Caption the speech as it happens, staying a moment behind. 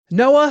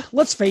Noah,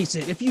 let's face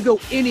it, if you go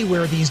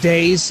anywhere these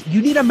days,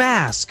 you need a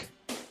mask.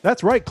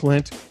 That's right,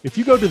 Clint. If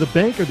you go to the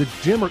bank or the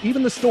gym or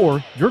even the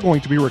store, you're going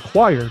to be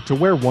required to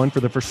wear one for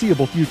the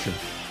foreseeable future.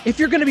 If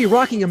you're going to be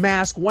rocking a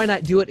mask, why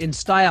not do it in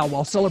style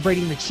while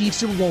celebrating the Chiefs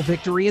Super Bowl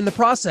victory in the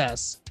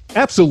process?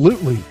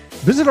 Absolutely.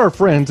 Visit our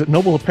friends at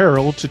Noble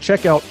Apparel to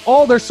check out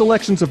all their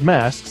selections of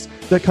masks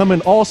that come in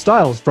all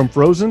styles, from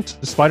Frozen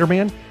to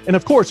Spider-Man, and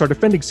of course our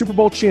defending Super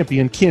Bowl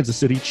champion Kansas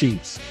City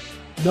Chiefs.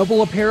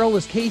 Noble Apparel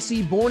is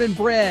KC born and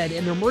bred,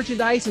 and their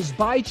merchandise is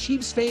by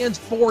Chiefs fans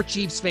for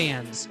Chiefs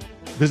fans.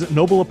 Visit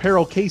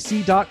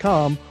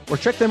NobleApparelKC.com or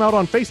check them out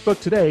on Facebook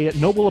today at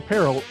Noble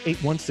Apparel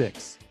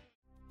 816.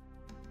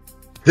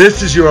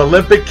 This is your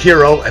Olympic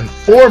hero and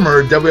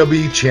former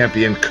WWE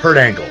champion, Kurt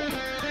Angle.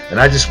 And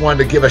I just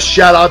wanted to give a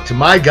shout out to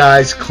my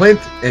guys,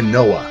 Clint and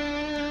Noah.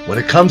 When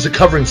it comes to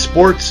covering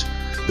sports,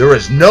 there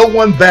is no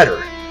one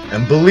better.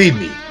 And believe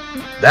me,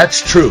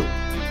 that's true.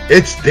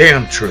 It's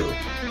damn true.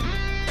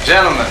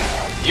 Gentlemen,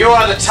 you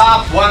are the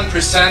top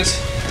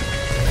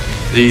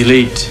 1%. The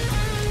elite.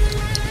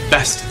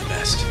 Best of the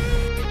best.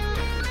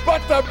 But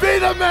to be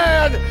the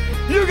man,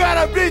 you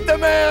gotta beat the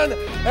man.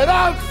 And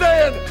I'm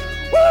saying,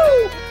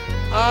 woo!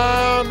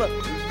 I'm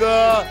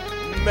the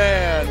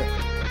man.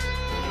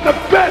 The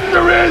best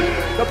there is,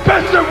 the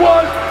best there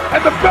was,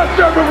 and the best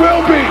there ever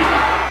will be.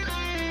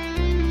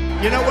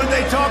 You know, when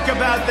they talk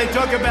about the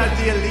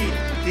elite.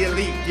 The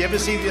elite. You ever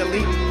see the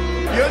elite?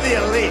 You're the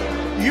elite.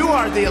 You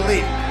are the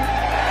elite.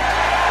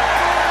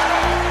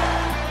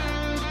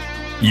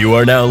 You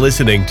are now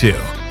listening to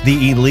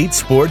the Elite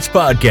Sports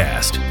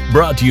Podcast,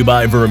 brought to you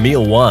by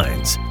Vermeil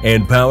Wines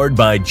and powered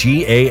by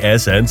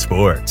GASN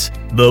Sports,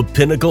 the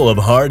pinnacle of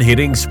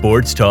hard-hitting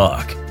sports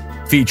talk,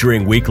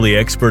 featuring weekly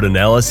expert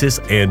analysis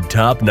and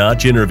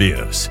top-notch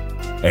interviews.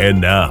 And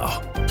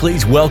now,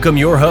 please welcome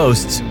your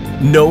hosts,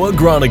 Noah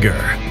Groniger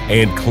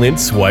and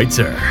Clint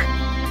Schweitzer.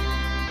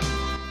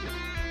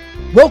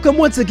 Welcome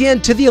once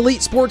again to the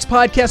Elite Sports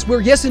Podcast,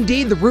 where yes,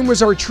 indeed, the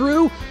rumors are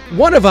true.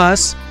 One of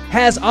us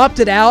has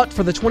opted out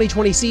for the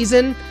 2020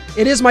 season.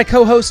 It is my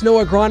co-host,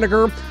 Noah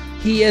Groniger.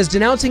 He is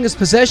denouncing his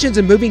possessions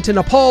and moving to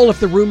Nepal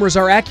if the rumors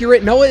are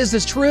accurate. Noah, is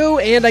this true?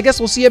 And I guess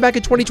we'll see you back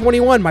in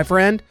 2021, my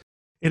friend.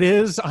 It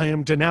is. I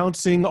am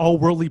denouncing all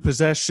worldly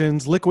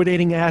possessions,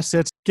 liquidating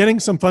assets, getting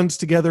some funds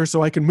together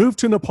so I can move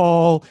to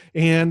Nepal.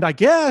 And I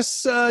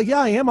guess, I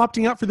am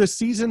opting out for this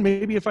season.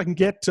 Maybe if I can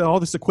get all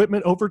this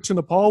equipment over to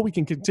Nepal, we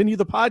can continue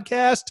the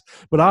podcast.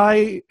 But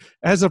I,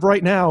 as of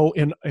right now,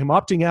 am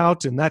opting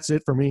out, and that's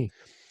it for me.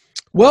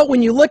 Well,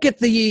 when you look at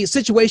the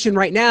situation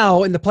right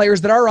now and the players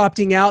that are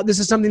opting out, this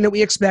is something that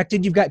we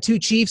expected. You've got two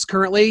Chiefs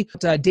currently,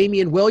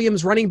 Damian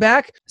Williams, running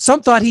back.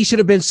 Some thought he should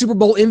have been Super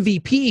Bowl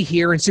MVP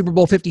here in Super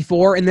Bowl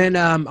 54. And then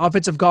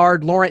offensive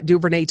guard Laurent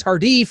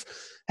Duvernay-Tardif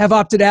have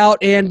opted out.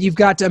 And you've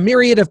got a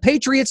myriad of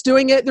Patriots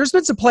doing it. There's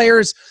been some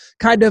players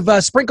kind of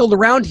sprinkled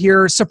around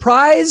here.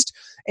 Surprised?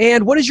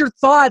 And what is your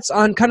thoughts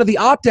on kind of the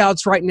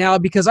opt-outs right now?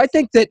 Because I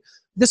think that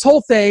this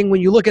whole thing,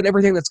 when you look at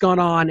everything that's gone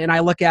on and I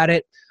look at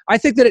it, I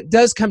think that it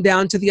does come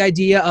down to the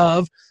idea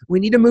of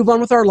we need to move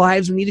on with our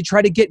lives. We need to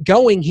try to get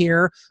going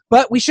here,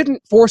 but we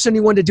shouldn't force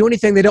anyone to do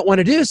anything they don't want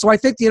to do. So I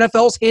think the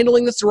NFL is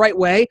handling this the right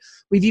way.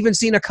 We've even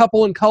seen a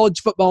couple in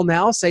college football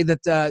now say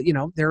that,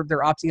 they're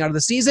opting out of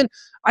the season.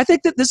 I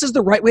think that this is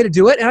the right way to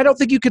do it. And I don't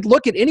think you could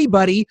look at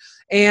anybody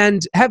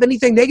and have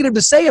anything negative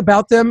to say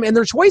about them and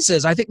their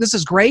choices. I think this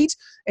is great.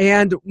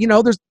 And,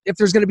 if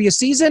there's going to be a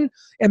season,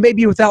 and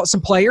maybe without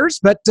some players,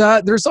 but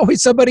there's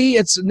always somebody,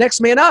 it's next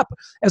man up,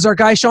 as our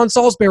guy Sean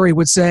Salisbury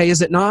would say,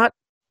 is it not?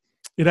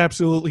 It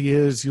absolutely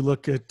is. You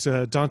look at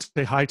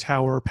Dante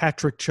Hightower,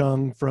 Patrick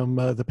Chung from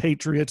the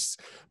Patriots,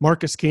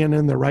 Marcus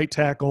Cannon, the right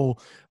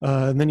tackle,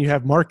 and then you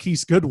have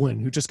Marquise Goodwin,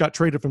 who just got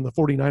traded from the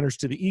 49ers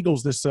to the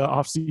Eagles this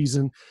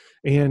offseason,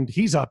 and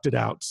he's opted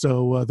out.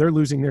 So they're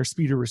losing their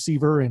speeder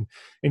receiver. And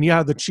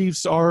the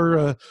Chiefs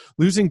are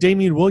losing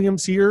Damian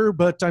Williams here,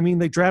 but,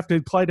 they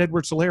drafted Clyde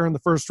Edwards-Helaire in the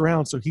first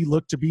round, so he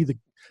looked to be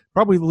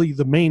probably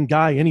the main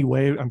guy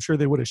anyway. I'm sure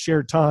they would have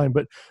shared time,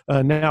 but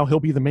now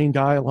he'll be the main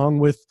guy along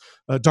with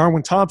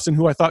Darwin Thompson,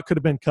 who I thought could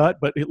have been cut,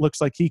 but it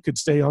looks like he could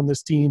stay on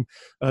this team.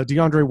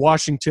 DeAndre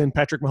Washington,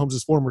 Patrick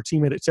Mahomes' former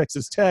teammate at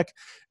Texas Tech,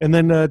 and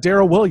then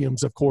Darrell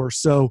Williams, of course.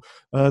 So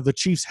the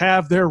Chiefs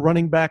have their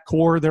running back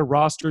core, their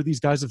roster. These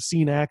guys have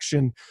seen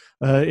action,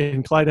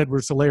 and Clyde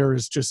Edwards-Helaire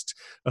is just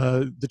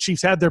the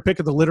Chiefs had their pick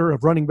of the litter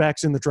of running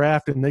backs in the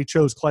draft, and they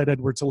chose Clyde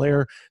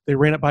Edwards-Helaire. They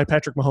ran it by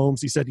Patrick Mahomes.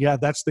 He said, yeah,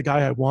 that's the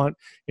guy I want,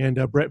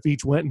 and Brett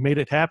Veach went and made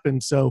it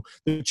happen. So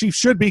the Chiefs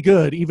should be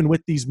good, even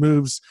with these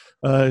moves,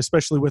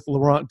 especially with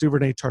Laurent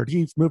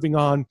Duvernay-Tardif moving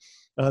on.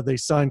 They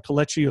signed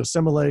Kelechi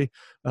Osemele,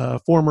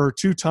 former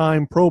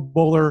two-time Pro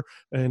Bowler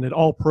and an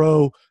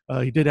All-Pro.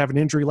 He did have an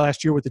injury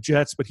last year with the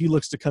Jets, but he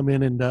looks to come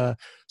in and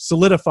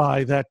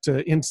solidify that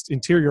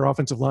interior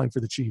offensive line for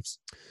the Chiefs.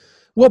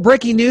 Well,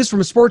 breaking news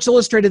from Sports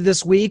Illustrated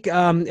this week.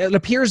 It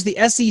appears the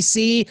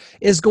SEC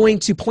is going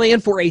to plan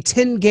for a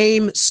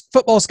 10-game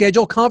football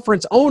schedule,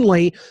 conference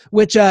only,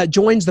 which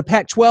joins the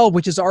Pac-12,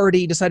 which has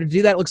already decided to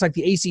do that. It looks like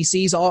the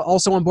ACC is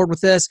also on board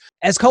with this.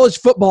 As college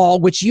football,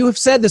 which you have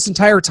said this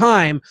entire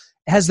time,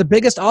 has the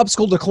biggest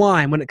obstacle to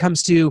climb when it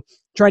comes to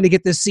trying to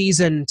get this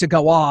season to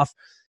go off.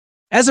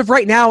 As of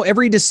right now,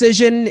 every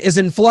decision is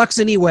in flux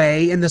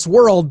anyway in this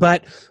world,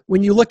 but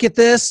when you look at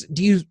this,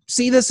 do you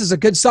see this as a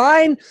good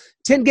sign?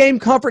 10-game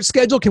conference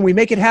schedule, can we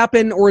make it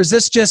happen, or is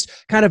this just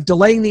kind of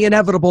delaying the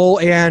inevitable,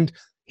 and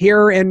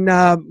here in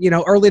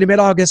early to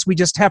mid-August, we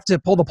just have to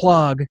pull the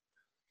plug?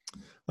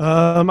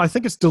 I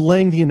think it's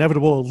delaying the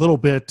inevitable a little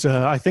bit.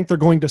 I think they're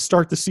going to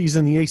start the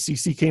season. The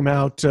ACC came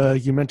out,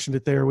 you mentioned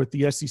it there, with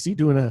the SEC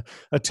doing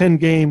a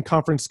 10-game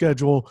conference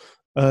schedule.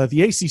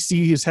 The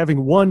ACC is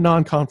having one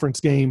non-conference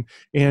game,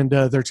 and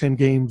they're 10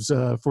 games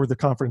for the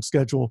conference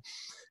schedule.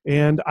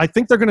 And I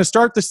think they're going to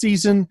start the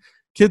season.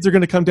 Kids are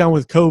going to come down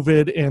with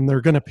COVID, and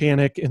they're going to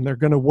panic, and they're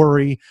going to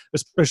worry,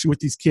 especially with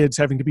these kids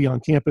having to be on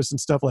campus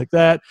and stuff like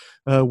that,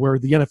 where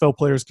the NFL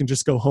players can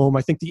just go home.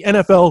 I think the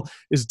NFL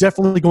is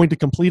definitely going to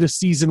complete a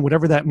season,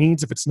 whatever that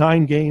means. If it's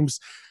 9 games,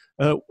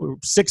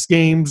 6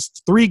 games,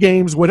 3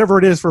 games, whatever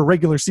it is for a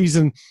regular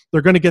season,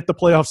 they're going to get the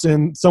playoffs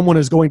in. Someone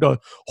is going to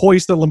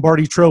hoist the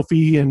Lombardi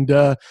Trophy, and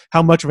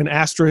how much of an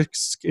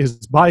asterisk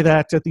is by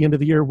that at the end of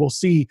the year, we'll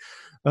see.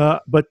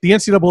 But the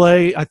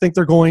NCAA, I think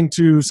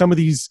some of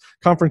these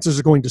conferences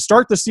are going to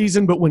start the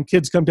season, but when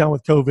kids come down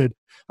with COVID,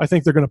 I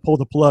think they're going to pull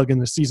the plug and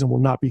the season will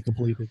not be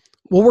completed.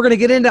 Well, we're going to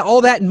get into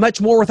all that and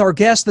much more with our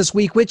guest this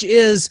week, which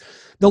is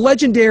the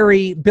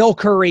legendary Bill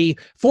Curry,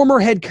 former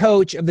head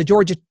coach of the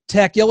Georgia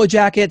Tech Yellow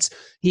Jackets.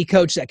 He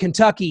coached at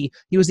Kentucky.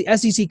 He was the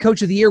SEC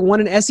Coach of the Year,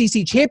 won an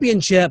SEC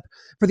championship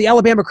for the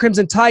Alabama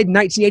Crimson Tide in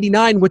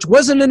 1989, which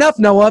wasn't enough,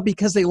 Noah,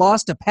 because they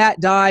lost to Pat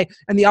Dye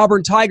and the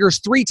Auburn Tigers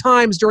 3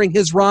 times during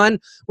his run,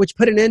 which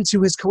put an end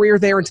to his career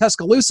there in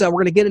Tuscaloosa.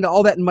 We're going to get into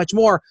all that and much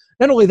more.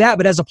 Not only that,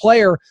 but as a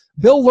player,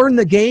 Bill learned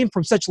the game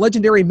from such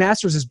legendary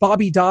masters as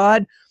Bobby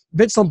Dodd,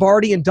 Vince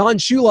Lombardi, and Don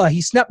Shula.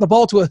 He snapped the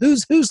ball to a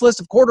who's list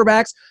of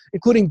quarterbacks,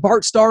 including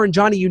Bart Starr and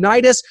Johnny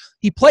Unitas.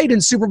 He played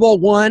in Super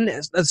Bowl I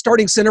as the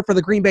starting center for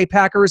the Green Bay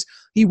Packers.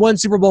 He won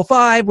Super Bowl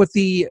V with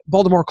the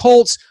Baltimore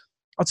Colts.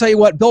 I'll tell you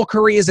what, Bill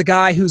Curry is a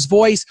guy whose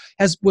voice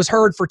was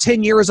heard for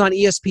 10 years on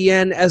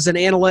ESPN as an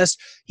analyst.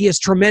 He is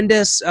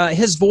tremendous.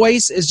 His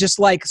voice is just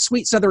like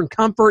sweet Southern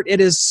comfort. It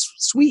is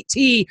sweet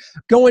tea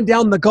going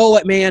down the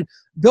gullet, man.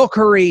 Bill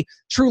Curry,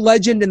 true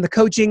legend in the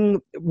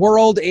coaching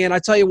world, and I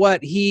tell you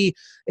what, he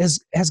has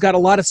got a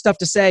lot of stuff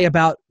to say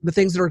about the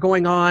things that are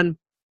going on,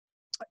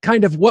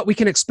 kind of what we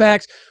can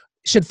expect,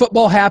 should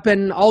football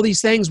happen, all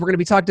these things we're going to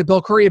be talking to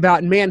Bill Curry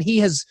about, and man, he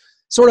has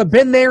sort of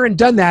been there and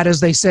done that,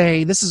 as they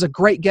say. This is a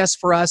great guest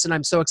for us, and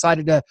I'm so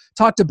excited to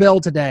talk to Bill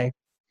today.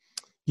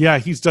 Yeah,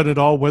 he's done it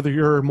all. Whether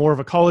you're more of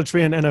a college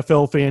fan,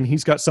 NFL fan,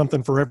 he's got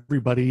something for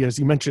everybody. As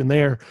you mentioned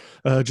there,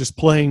 just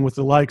playing with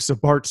the likes of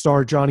Bart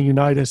Starr, Johnny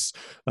Unitas,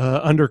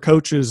 under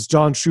coaches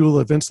John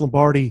Shula, Vince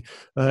Lombardi,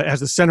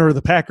 as the center of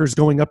the Packers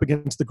going up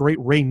against the great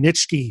Ray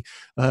Nitschke.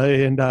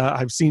 And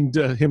I've seen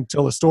him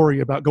tell a story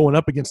about going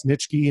up against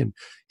Nitschke and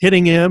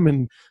hitting him,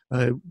 and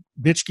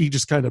Nitschke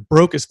just kind of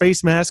broke his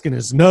face mask and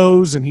his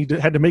nose, and he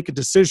had to make a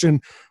decision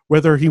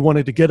whether he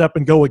wanted to get up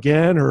and go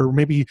again or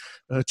maybe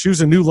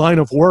choose a new line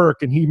of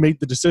work. And he made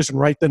the decision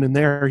right then and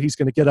there. He's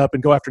going to get up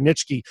and go after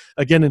Nitschke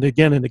again and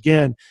again and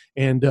again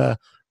and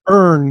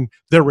earn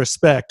their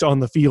respect on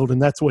the field,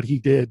 and that's what he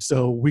did.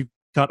 So we've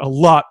got a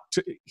lot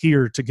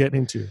here to get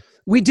into.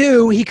 We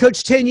do. He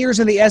coached 10 years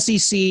in the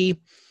SEC.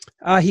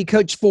 He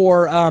coached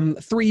for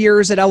 3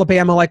 years at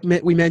Alabama, like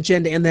we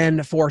mentioned, and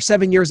then for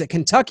 7 years at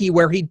Kentucky,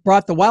 where he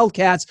brought the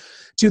Wildcats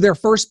to their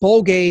first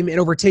bowl game in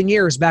over 10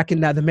 years back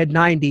in the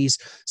mid-'90s.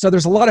 So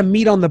there's a lot of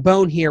meat on the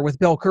bone here with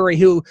Bill Curry,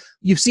 who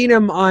you've seen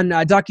him on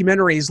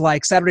documentaries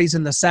like Saturdays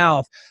in the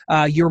South.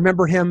 You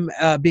remember him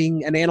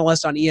being an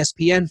analyst on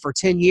ESPN for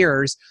 10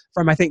 years,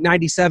 from I think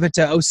 97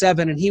 to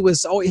 07, and he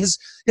was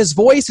his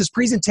voice, his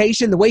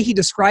presentation, the way he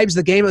describes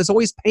the game has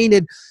always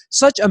painted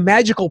such a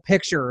magical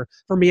picture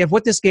for me of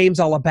what this game's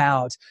all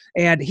about.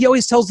 And he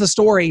always tells the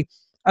story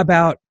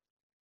about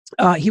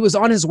he was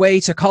on his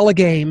way to call a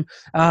game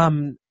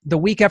the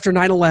week after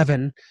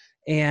 9/11,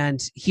 and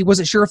he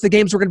wasn't sure if the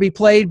games were going to be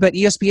played, but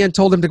ESPN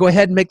told him to go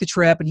ahead and make the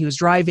trip, and he was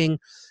driving,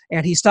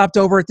 and he stopped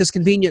over at this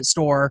convenience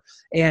store,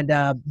 and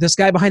this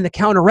guy behind the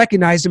counter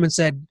recognized him and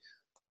said,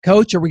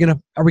 "Coach, are we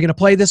gonna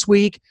play this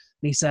week?"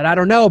 And he said, "I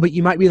don't know, but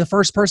you might be the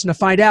first person to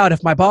find out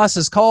if my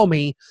bosses call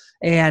me."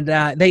 And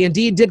they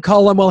indeed did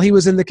call him while he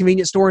was in the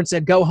convenience store and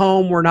said, "Go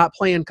home. We're not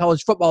playing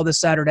college football this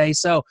Saturday."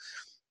 So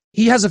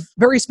he has a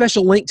very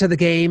special link to the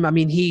game. I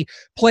mean, he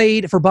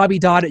played for Bobby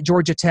Dodd at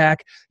Georgia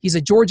Tech. He's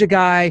a Georgia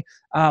guy,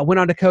 went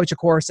on to coach, of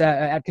course,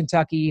 at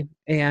Kentucky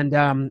and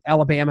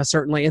Alabama,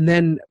 certainly, and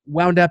then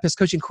wound up his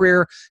coaching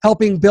career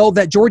helping build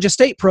that Georgia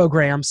State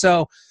program.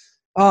 So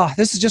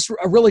this is just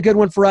a really good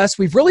one for us.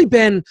 We've really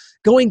been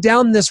going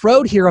down this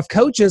road here of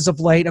coaches of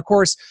late. Of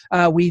course,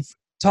 we've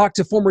talked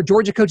to former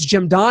Georgia coach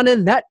Jim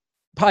Donnan. That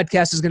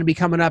podcast is going to be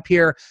coming up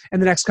here in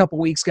the next couple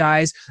weeks,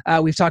 guys.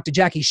 We've talked to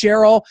Jackie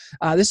Sherrill.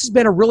 This has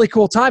been a really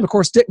cool time. Of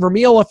course, Dick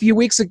Vermeil a few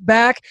weeks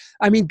back.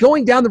 I mean,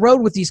 going down the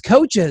road with these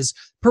coaches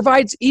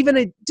provides even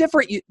a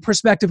different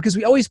perspective because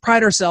we always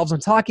pride ourselves on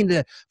talking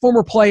to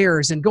former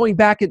players and going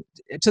back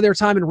to their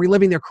time and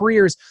reliving their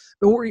careers.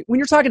 But when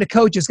you're talking to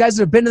coaches, guys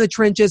that have been in the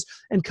trenches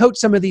and coached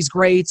some of these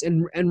greats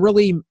and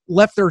really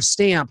left their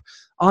stamp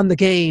on the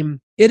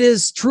game, it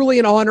is truly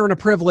an honor and a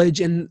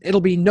privilege, and it'll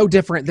be no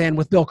different than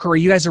with Bill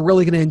Curry. You guys are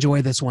really going to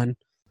enjoy this one.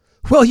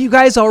 Well, you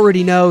guys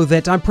already know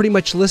that I'm pretty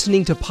much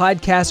listening to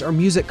podcasts or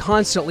music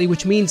constantly,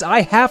 which means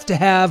I have to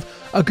have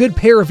a good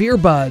pair of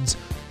earbuds.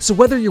 So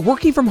whether you're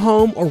working from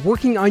home or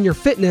working on your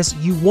fitness,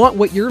 you want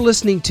what you're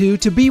listening to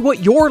be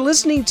what you're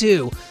listening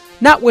to,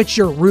 not what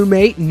your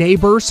roommate,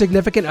 neighbor,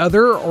 significant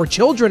other, or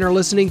children are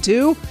listening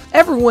to.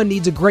 Everyone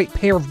needs a great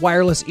pair of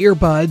wireless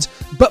earbuds,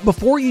 but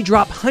before you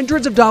drop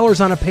hundreds of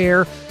dollars on a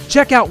pair,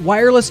 check out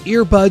wireless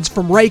earbuds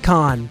from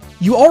Raycon.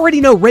 You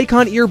already know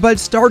Raycon earbuds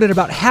start at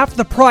about half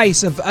the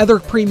price of other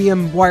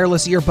premium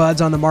wireless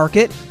earbuds on the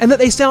market, and that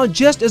they sound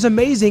just as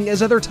amazing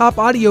as other top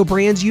audio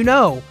brands you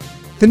know.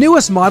 The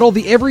newest model,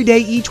 the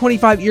Everyday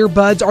E25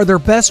 earbuds, are their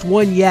best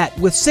one yet,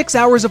 with 6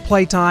 hours of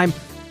playtime,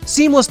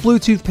 seamless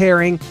Bluetooth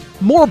pairing,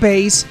 more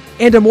bass,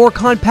 and a more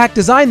compact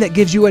design that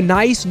gives you a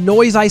nice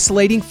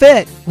noise-isolating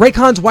fit.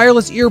 Raycon's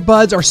wireless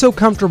earbuds are so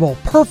comfortable,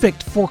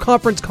 perfect for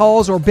conference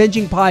calls or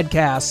binging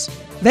podcasts.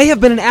 They have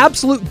been an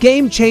absolute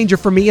game changer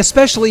for me,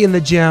 especially in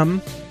the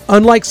gym.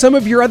 Unlike some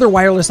of your other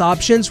wireless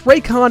options,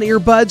 Raycon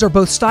earbuds are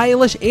both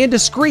stylish and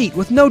discreet,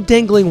 with no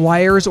dangling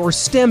wires or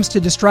stems to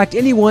distract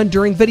anyone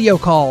during video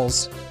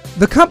calls.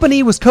 The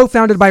company was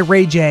co-founded by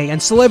Ray J,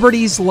 and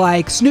celebrities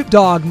like Snoop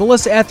Dogg,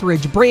 Melissa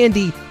Etheridge,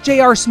 Brandy,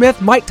 J.R.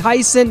 Smith, Mike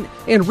Tyson,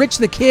 and Rich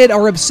the Kid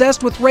are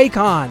obsessed with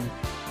Raycon.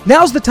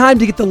 Now's the time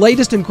to get the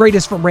latest and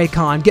greatest from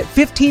Raycon. Get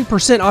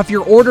 15% off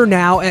your order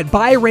now at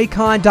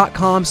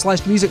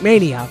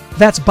buyraycon.com/musicmania.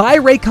 That's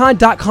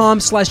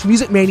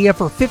buyraycon.com/musicmania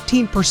for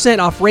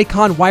 15% off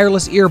Raycon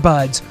wireless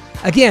earbuds.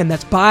 Again,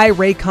 that's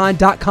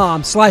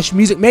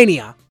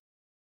buyraycon.com/musicmania.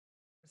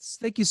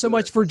 Thank you so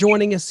much for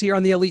joining us here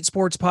on the Elite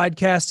Sports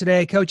Podcast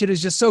today. Coach, it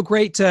is just so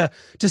great to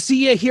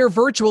see you here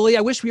virtually.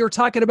 I wish we were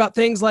talking about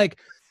things like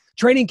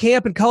training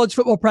camp and college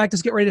football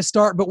practice getting ready to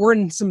start, but we're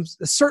in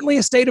certainly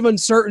a state of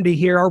uncertainty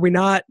here, are we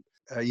not?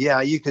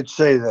 Yeah, you could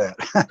say that.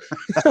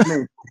 I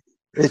mean,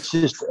 it's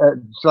just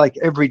it's like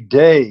every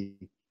day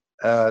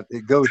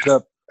it goes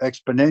up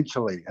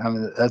exponentially. I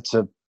mean, that's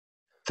a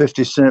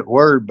 50-cent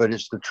word, but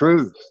it's the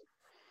truth.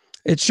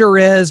 It sure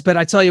is, but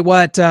I tell you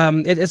what,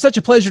 it's such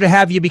a pleasure to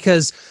have you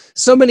because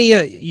so many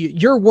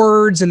your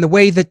words and the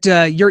way that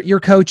you're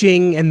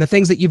coaching and the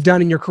things that you've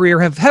done in your career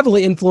have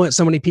heavily influenced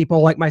so many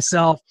people like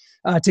myself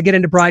to get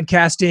into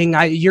broadcasting.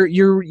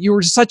 You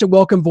were such a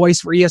welcome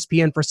voice for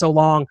ESPN for so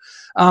long.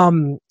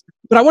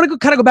 But I want to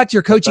go back to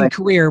your coaching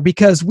career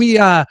because we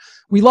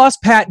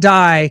lost Pat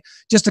Dye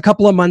just a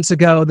couple of months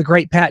ago, the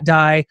great Pat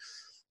Dye.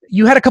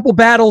 You had a couple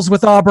battles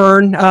with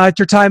Auburn at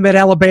your time at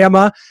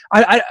Alabama.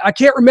 I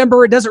can't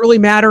remember. It doesn't really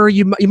matter.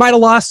 You might have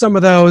lost some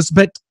of those,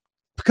 but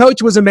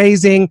Coach was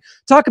amazing.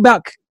 Talk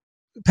about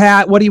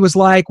Pat, what he was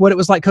like, what it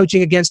was like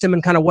coaching against him,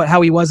 and kind of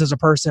how he was as a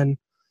person.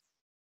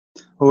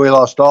 Well, we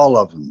lost all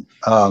of them.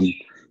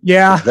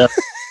 Yeah.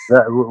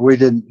 We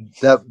didn't.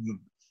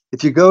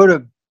 If you go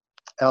to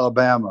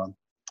Alabama,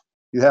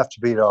 you have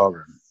to beat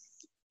Auburn,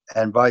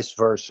 and vice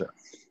versa.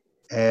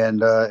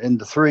 And in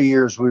the 3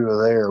 years we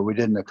were there, we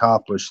didn't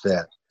accomplish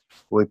that.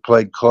 We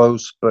played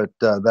close, but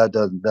that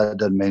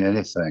doesn't mean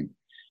anything.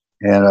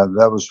 And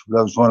that was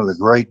one of the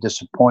great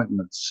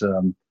disappointments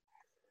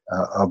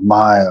of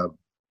my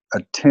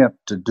attempt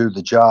to do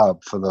the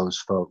job for those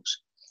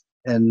folks.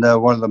 And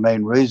one of the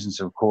main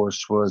reasons, of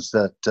course, was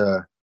that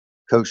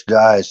Coach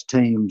Dye's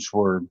teams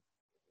were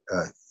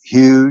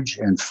huge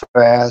and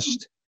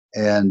fast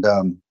and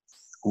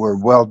were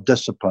well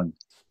disciplined.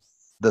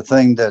 The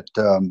thing that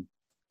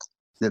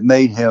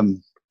made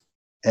him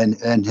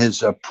and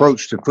his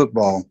approach to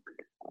football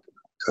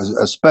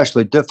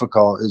especially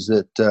difficult is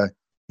that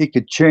he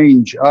could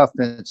change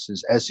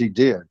offenses as he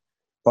did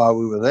while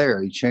we were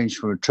there. He changed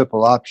from a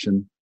triple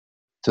option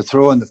to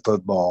throwing the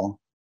football.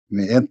 I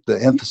mean, the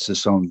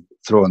emphasis on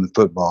throwing the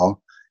football,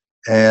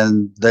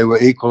 and they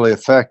were equally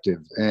effective.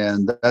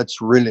 And that's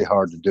really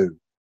hard to do.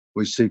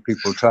 We see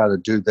people try to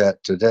do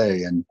that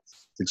today, and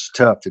it's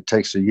tough. It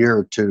takes a year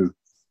or two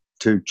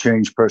to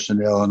change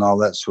personnel and all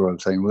that sort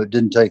of thing. Well, it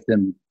didn't take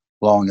them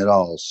long at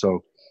all.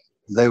 So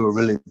they were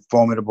really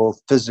formidable,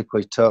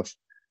 physically tough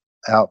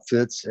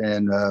outfits,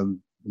 and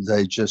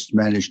they just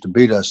managed to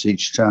beat us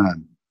each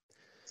time.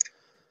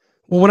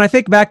 Well, when I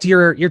think back to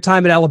your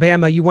time at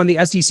Alabama, you won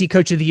the SEC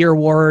Coach of the Year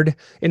award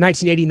in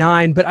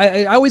 1989. But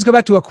I always go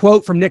back to a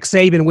quote from Nick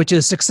Saban, which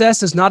is,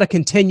 "Success is not a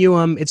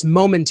continuum, it's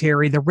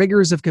momentary. The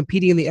rigors of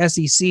competing in the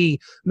SEC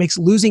makes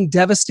losing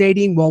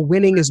devastating, while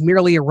winning is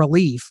merely a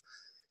relief."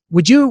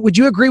 Would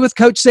you agree with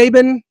Coach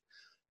Saban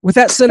with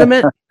that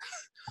sentiment?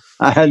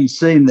 I hadn't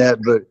seen that,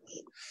 but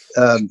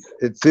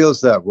it feels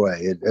that way.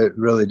 It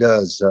really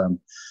does.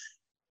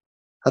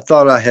 I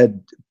thought I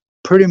had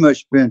pretty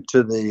much been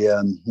to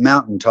the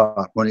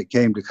mountaintop when it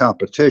came to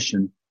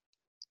competition.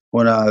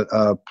 When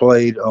I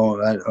played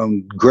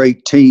on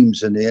great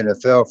teams in the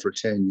NFL for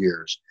 10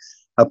 years.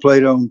 I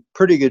played on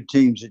pretty good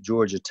teams at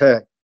Georgia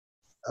Tech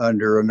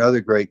under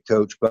another great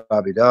coach,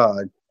 Bobby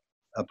Dodd.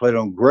 I played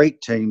on great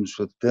teams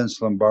with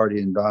Vince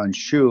Lombardi and Don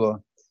Shula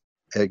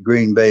at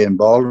Green Bay and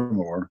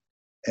Baltimore.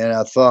 And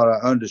I thought I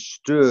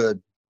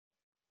understood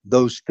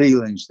those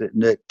feelings that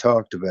Nick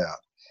talked about.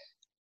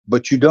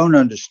 But you don't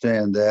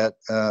understand that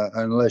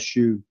unless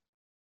you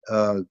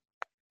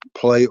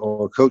play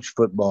or coach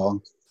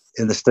football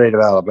in the state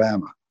of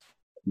Alabama,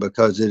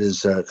 because it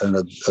is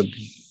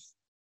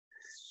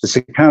it's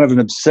a kind of an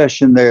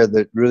obsession there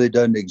that really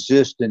doesn't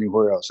exist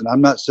anywhere else. And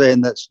I'm not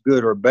saying that's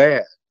good or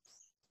bad.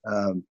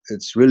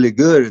 It's really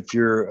good if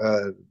you're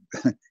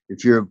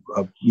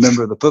a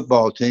member of the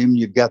football team,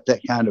 you've got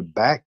that kind of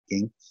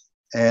backing,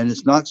 and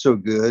it's not so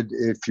good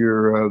if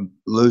you're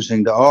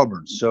losing to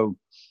Auburn. So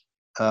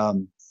I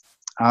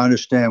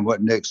understand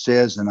what Nick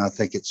says, and I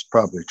think it's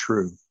probably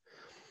true.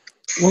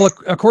 Well,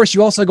 of course,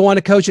 you also go on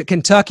to coach at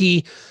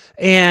Kentucky,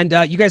 and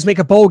you guys make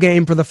a bowl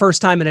game for the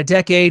first time in a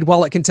decade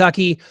while at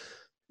Kentucky.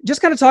 Just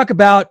kind of talk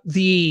about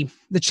the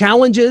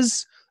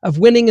challenges of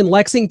winning in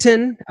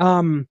Lexington,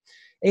 and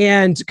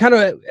kind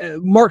of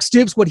Mark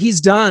Stoops, what he's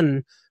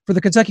done for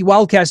the Kentucky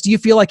Wildcats. Do you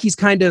feel like he's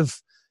kind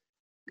of,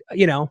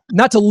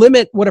 not to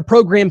limit what a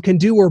program can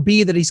do or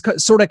be, that he's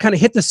sort of kind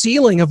of hit the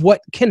ceiling of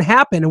what can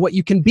happen and what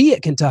you can be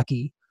at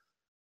Kentucky?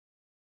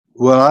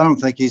 Well, I don't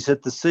think he's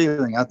hit the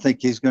ceiling. I think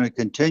he's going to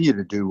continue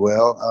to do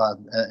well,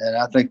 and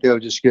I think they'll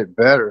just get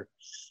better.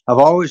 I've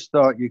always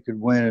thought you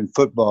could win in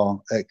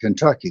football at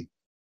Kentucky.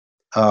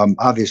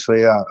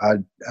 Obviously, I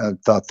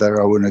thought that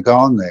I wouldn't have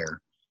gone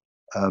there.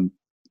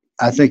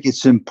 I think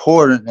it's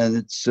important, and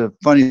it's a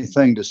funny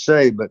thing to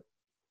say, but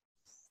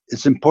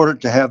it's important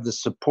to have the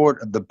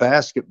support of the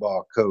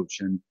basketball coach.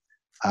 And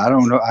I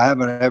don't know, I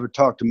haven't ever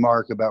talked to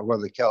Mark about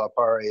whether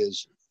Calipari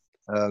is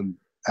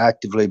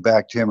actively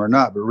backed him or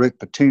not, but Rick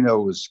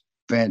Pitino was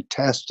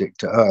fantastic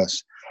to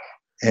us.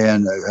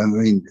 And I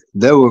mean,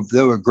 there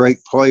were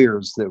great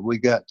players that we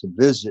got to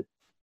visit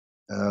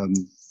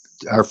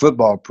our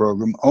football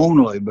program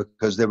only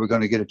because they were going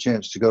to get a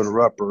chance to go to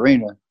Rupp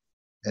Arena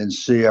and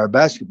see our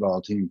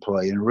basketball team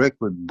play. And Rick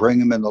would bring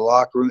them in the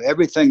locker room,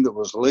 everything that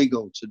was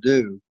legal to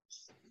do.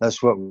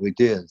 That's what we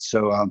did.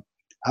 So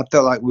I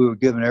felt like we were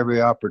given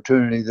every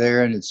opportunity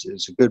there, and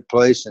it's a good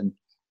place. And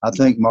I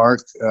think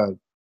Mark,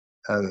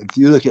 if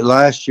you look at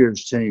last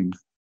year's team,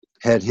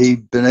 had he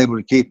been able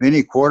to keep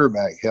any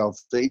quarterback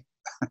healthy,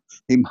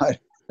 they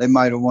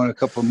might have won a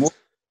couple more.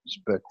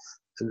 But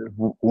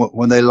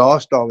when they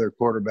lost all their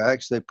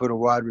quarterbacks, they put a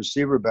wide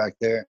receiver back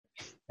there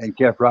and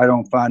kept right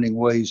on finding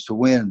ways to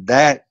win.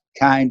 That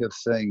kind of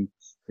thing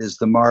is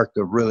the mark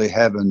of really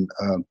having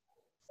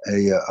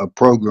a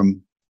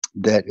program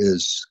that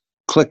is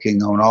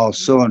clicking on all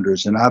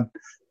cylinders. And I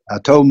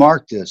told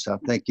Mark this. I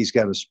think he's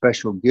got a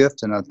special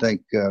gift, and I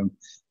think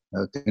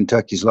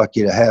Kentucky's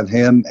lucky to have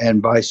him,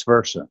 and vice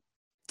versa.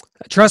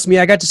 Trust me,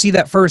 I got to see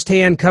that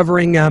firsthand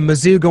covering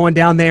Mizzou going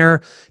down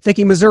there,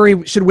 thinking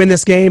Missouri should win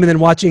this game, and then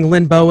watching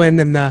Lynn Bowen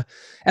and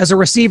as a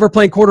receiver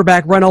playing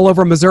quarterback run all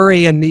over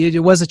Missouri, and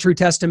it was a true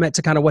testament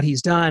to kind of what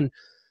he's done.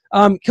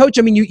 Coach,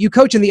 I mean, you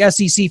coach in the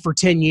SEC for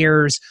 10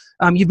 years.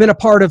 You've been a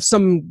part of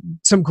some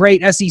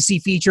great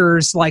SEC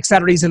features like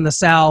Saturdays in the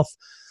South.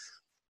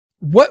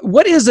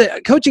 What is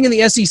it? Coaching in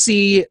the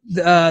SEC,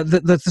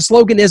 the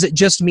slogan is "It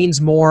just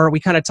means more." We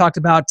kind of talked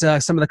about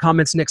some of the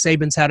comments Nick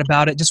Saban's had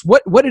about it. Just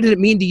what did it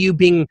mean to you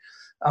being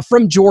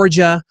from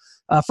Georgia,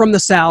 from the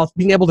South,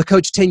 being able to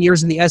coach 10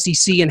 years in the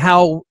SEC, and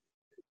how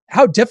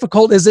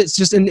difficult is it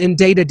just in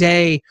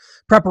day-to-day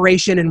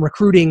preparation and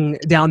recruiting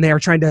down there,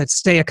 trying to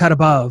stay a cut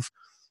above?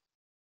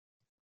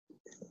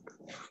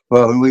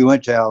 Well, when we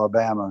went to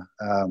Alabama,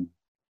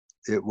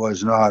 it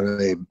was not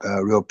a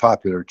real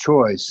popular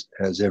choice,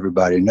 as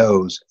everybody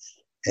knows.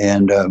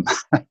 And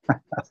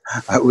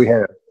we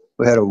had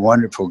a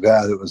wonderful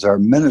guy that was our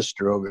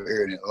minister over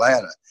here in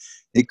Atlanta.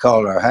 He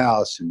called our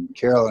house, and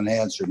Carolyn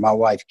answered. My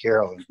wife,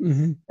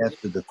 Carolyn,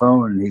 answered the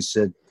phone, and he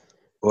said,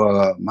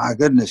 "Well, my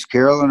goodness,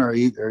 Carolyn, are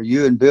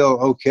you and Bill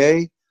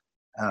okay?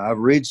 I've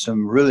read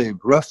some really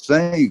rough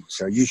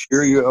things. Are you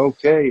sure you're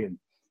okay?" And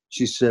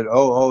she said,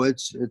 "Oh,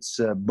 it's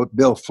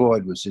Bill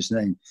Floyd was his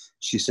name."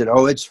 She said,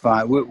 "Oh, it's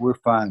fine. We're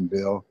fine,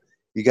 Bill.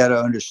 You got to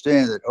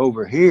understand that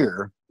over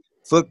here,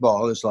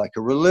 football is like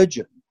a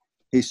religion."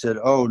 He said,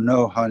 "Oh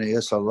no, honey,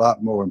 it's a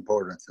lot more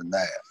important than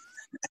that."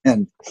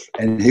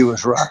 And he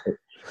was right.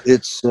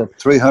 It's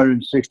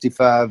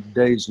 365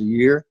 days a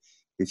year.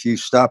 If you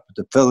stop at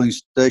the filling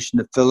station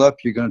to fill up,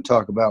 you're going to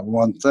talk about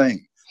one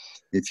thing.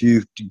 If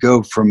you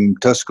go from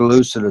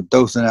Tuscaloosa to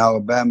Dothan,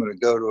 Alabama, to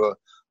go to a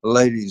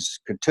ladies'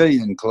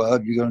 cotillion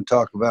club, you're going to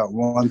talk about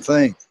one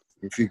thing.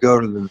 If you go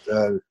to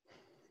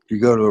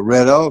a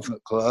Red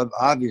Elephant Club,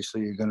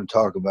 obviously you're going to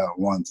talk about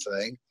one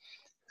thing.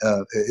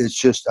 It's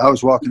just, I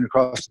was walking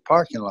across the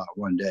parking lot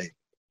one day,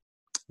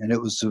 and it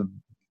was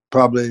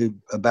probably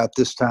about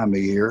this time of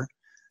year,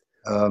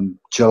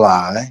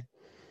 July,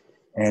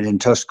 And in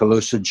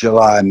Tuscaloosa,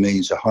 July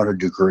means 100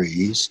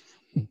 degrees.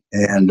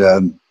 And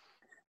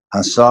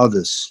I saw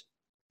this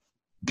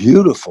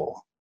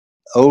beautiful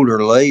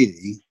older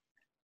lady.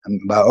 And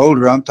by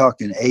older, I'm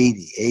talking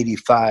 80,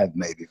 85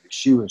 maybe. But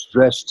she was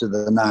dressed to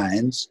the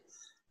nines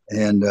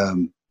and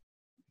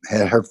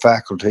had her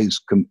faculties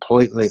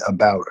completely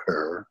about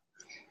her.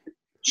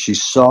 She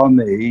saw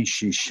me.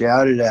 She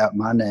shouted out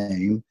my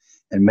name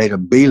and made a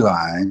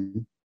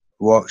beeline,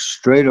 walked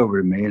straight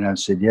over to me. And I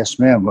said, "Yes,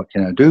 ma'am, what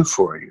can I do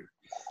for you?"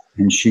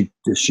 And she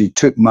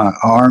took my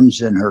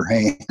arms in her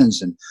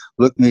hands and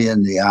looked me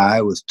in the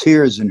eye with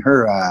tears in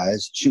her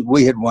eyes.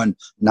 We had won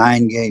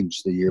 9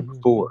 games the year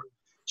before.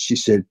 She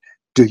said,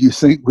 "Do you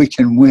think we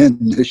can win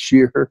this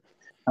year?"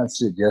 I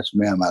said, "Yes,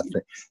 ma'am. I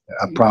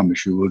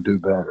promise you we'll do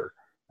better."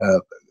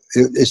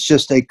 It's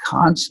just a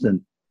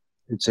constant.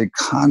 It's a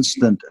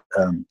constant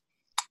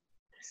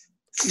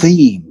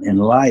theme in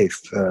life,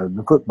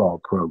 the football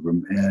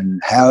program,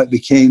 and how it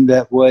became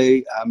that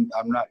way. I'm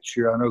not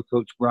sure. I know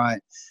Coach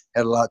Bryant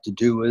had a lot to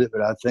do with it,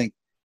 but I think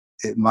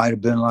it might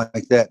have been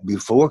like that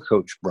before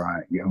Coach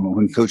Bryant. You know,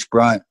 when Coach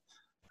Bryant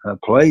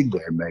played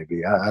there,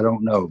 maybe I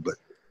don't know, but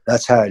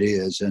that's how it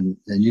is, and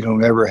you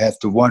don't ever have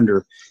to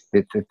wonder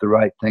if the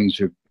right things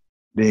are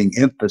being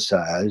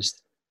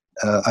emphasized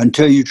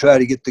until you try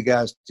to get the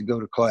guys to go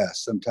to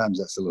class. Sometimes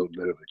that's a little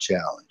bit of a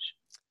challenge.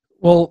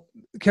 Well,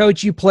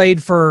 Coach, you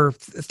played for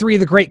 3 of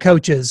the great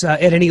coaches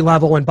at any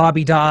level, and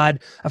Bobby Dodd,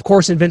 of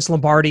course, and Vince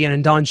Lombardi,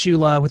 and Don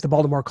Shula with the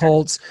Baltimore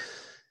Colts.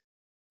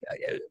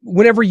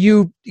 Whenever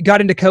you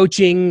got into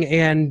coaching,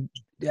 and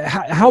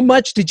how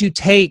much did you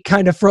take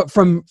kind of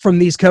from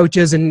these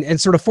coaches and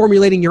sort of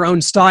formulating your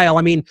own style?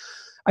 I mean,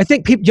 I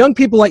think young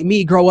people like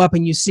me grow up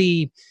and you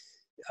see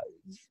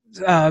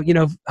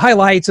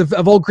highlights of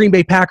old Green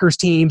Bay Packers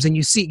teams, and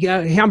you see,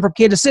 I'm from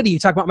Kansas City. You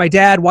talk about my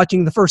dad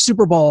watching the first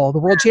Super Bowl, the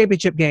World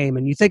Championship game,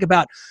 and you think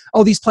about,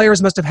 oh, these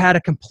players must have had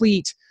a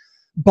complete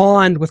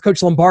bond with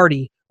Coach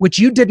Lombardi, which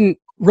you didn't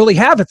really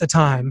have at the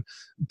time.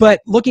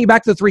 But looking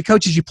back to the 3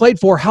 coaches you played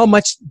for, how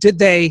much did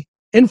they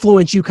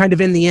influence you kind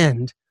of in the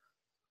end?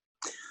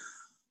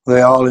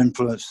 They all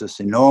influenced us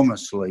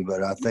enormously,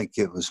 but I think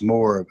it was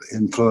more of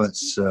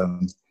influence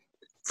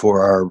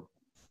for our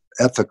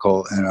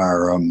ethical and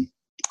our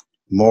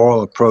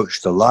moral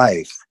approach to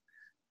life.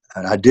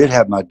 And I did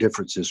have my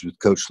differences with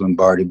Coach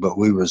Lombardi, but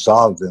we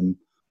resolved them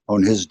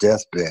on his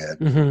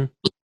deathbed,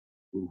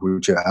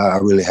 which I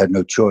really had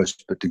no choice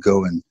but to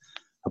go and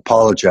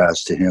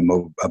apologize to him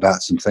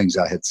about some things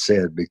I had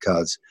said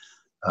because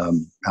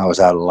I was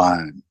out of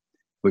line,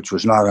 which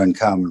was not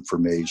uncommon for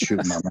me,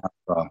 shooting my mouth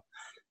off.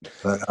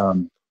 But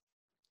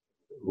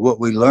what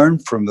we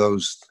learned from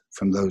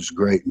those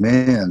great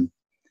men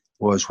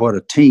was what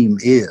a team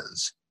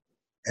is.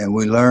 And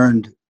we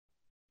learned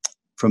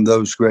from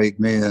those great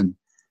men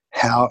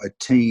how a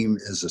team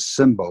is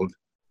assembled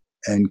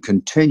and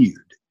continued.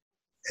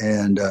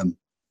 And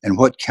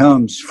what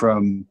comes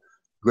from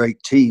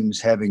great teams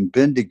having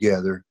been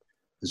together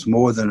is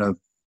more than a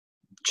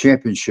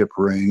championship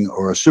ring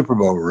or a Super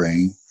Bowl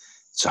ring.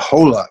 It's a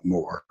whole lot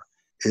more.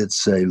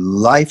 It's a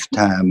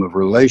lifetime of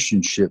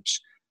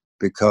relationships,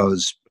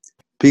 because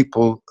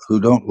people who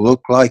don't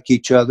look like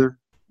each other,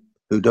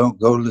 who don't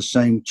go to the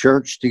same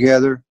church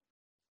together,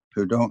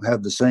 who don't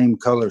have the same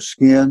color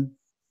skin,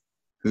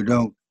 who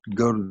don't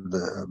go to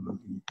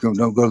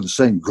the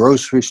same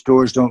grocery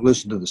stores, don't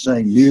listen to the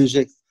same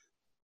music,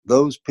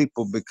 those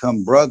people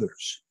become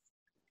brothers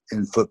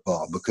in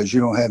football because you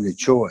don't have any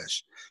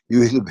choice.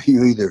 You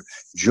either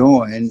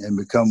join and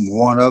become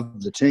one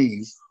of the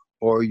team,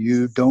 or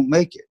you don't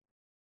make it.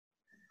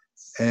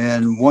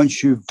 And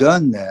once you've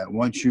done that,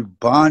 once you've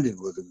bonded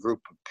with a group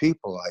of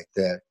people like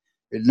that,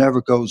 it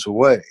never goes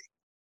away.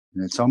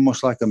 And it's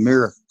almost like a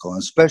miracle,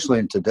 especially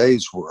in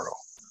today's world,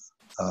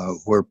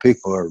 where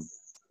people are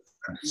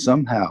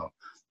somehow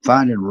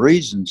finding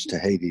reasons to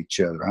hate each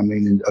other. I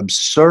mean,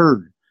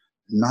 absurd,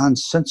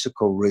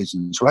 nonsensical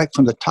reasons, right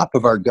from the top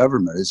of our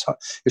government.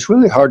 It's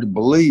really hard to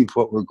believe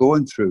what we're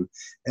going through.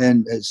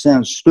 And it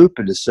sounds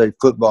stupid to say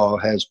football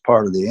has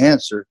part of the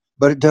answer,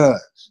 but it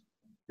does.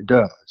 It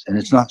does. And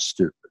it's not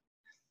stupid.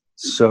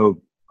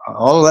 So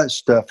all that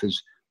stuff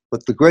is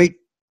what the great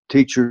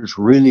teachers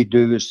really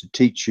do, is to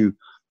teach you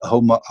a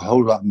whole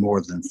lot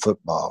more than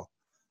football.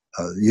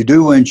 You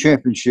do win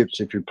championships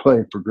if you're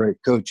playing for great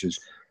coaches,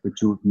 but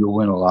you'll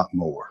win a lot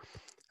more.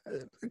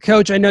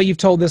 Coach, I know you've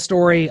told this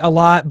story a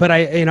lot, but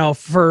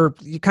for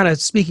kind of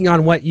speaking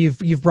on what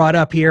you've brought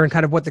up here and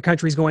kind of what the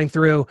country's going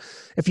through,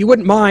 if you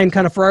wouldn't mind,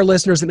 kind of for our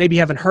listeners that maybe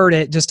haven't heard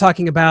it, just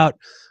talking about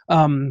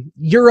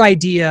your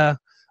idea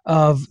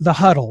of the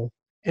huddle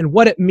and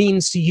what it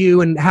means to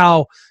you, and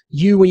how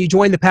you, when you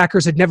joined the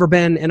Packers, had never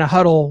been in a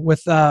huddle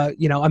with a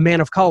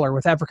man of color,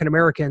 with African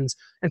Americans,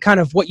 and kind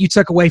of what you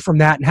took away from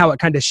that and how it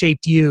kind of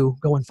shaped you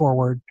going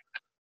forward.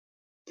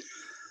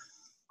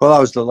 Well, I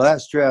was the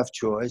last draft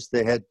choice.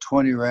 They had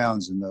 20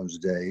 rounds in those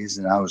days,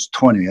 and I was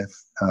 20th.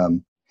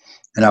 And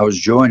I was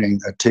joining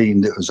a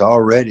team that was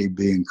already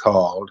being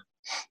called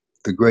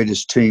the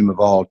greatest team of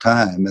all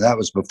time. And that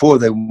was before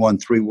they won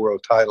 3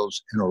 world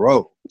titles in a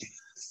row.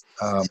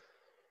 Um,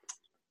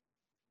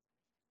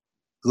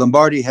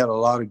 Lombardi had a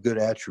lot of good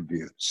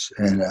attributes,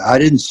 and I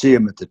didn't see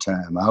him at the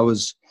time.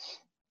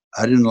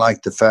 I didn't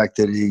like the fact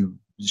that he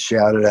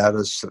shouted at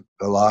us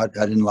a lot.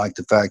 I didn't like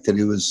the fact that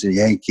he was a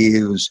Yankee,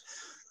 he was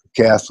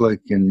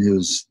Catholic, and he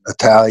was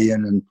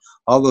Italian, and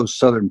all those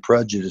Southern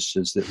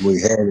prejudices that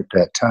we had at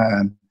that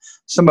time.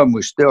 Some of them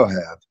we still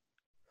have.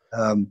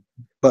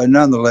 But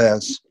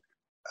nonetheless,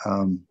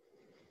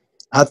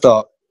 I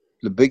thought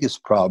the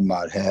biggest problem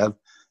I'd have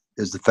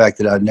is the fact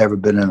that I'd never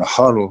been in a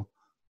huddle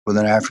with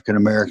an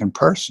African-American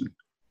person.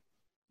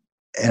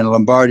 And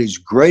Lombardi's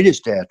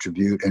greatest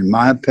attribute, in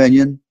my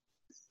opinion,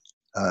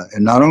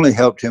 and not only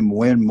helped him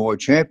win more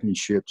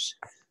championships,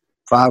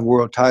 5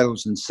 world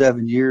titles in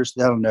 7 years,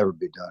 that'll never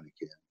be done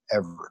again,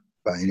 ever,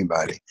 by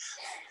anybody.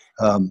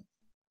 Not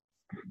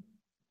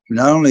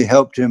only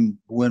helped him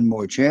win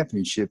more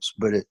championships,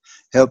 but it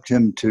helped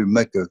him to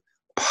make a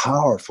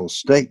powerful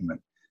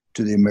statement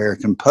to the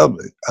American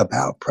public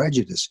about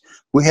prejudice.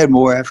 We had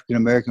more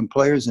African-American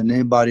players than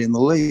anybody in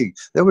the league.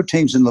 There were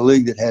teams in the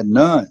league that had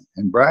none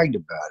and bragged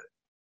about it,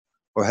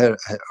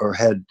 or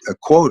had a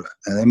quota,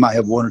 and they might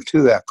have 1 or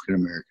 2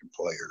 African-American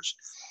players,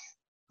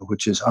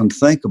 which is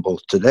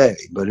unthinkable today.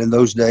 But in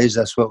those days,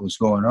 that's what was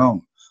going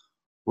on.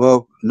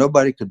 Well,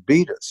 nobody could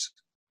beat us.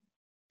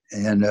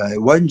 And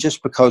it wasn't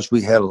just because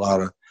we had a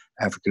lot of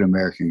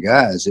African-American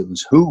guys. It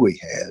was who we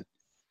had,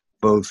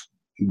 both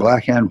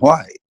black and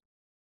white.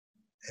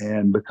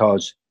 And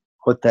because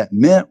what that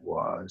meant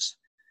was,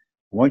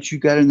 once you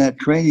got in that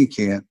training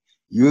camp,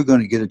 you were going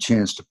to get a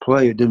chance to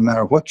play. It didn't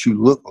matter what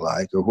you looked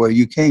like or where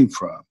you came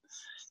from.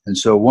 And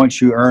so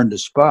once you earned a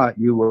spot,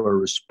 you were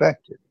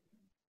respected.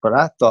 But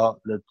I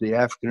thought that the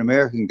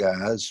African-American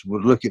guys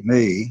would look at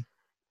me,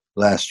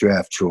 last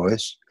draft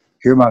choice,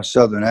 hear my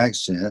Southern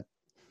accent,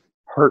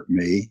 hurt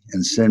me,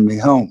 and send me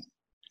home.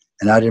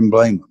 And I didn't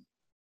blame them.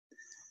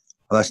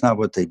 Well, that's not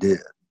what they did.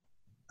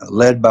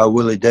 Led by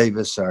Willie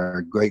Davis,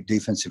 our great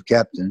defensive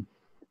captain,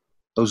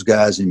 those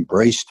guys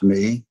embraced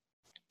me,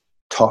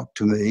 talked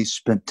to me,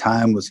 spent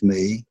time with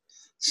me,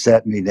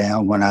 sat me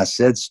down when I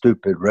said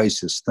stupid,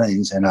 racist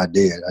things, and I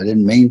did. I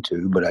didn't mean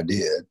to, but I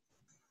did.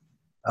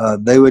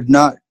 They would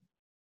not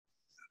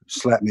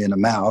slap me in the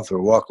mouth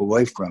or walk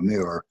away from me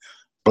or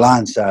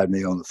blindside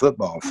me on the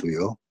football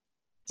field.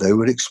 They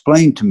would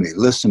explain to me,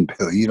 listen,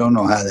 Bill, you don't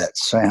know how that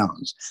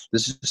sounds.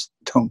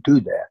 Don't do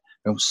that.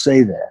 Don't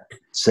say that.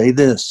 Say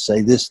this,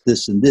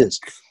 this, and this.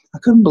 I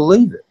couldn't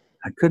believe it.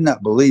 I could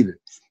not believe it.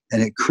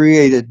 And it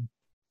created,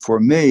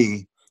 for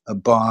me, a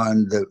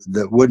bond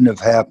that wouldn't have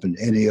happened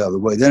any other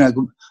way. Then I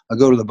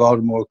go to the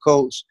Baltimore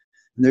Colts,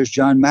 and there's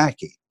John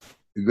Mackey,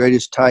 the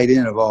greatest tight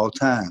end of all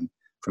time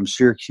from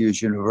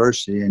Syracuse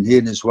University. And he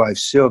and his wife,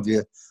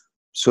 Sylvia,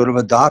 sort of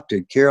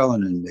adopted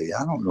Carolyn and me.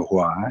 I don't know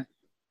why.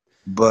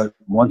 But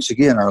once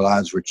again, our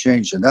lives were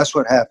changed. And that's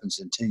what happens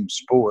in team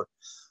sport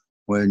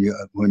when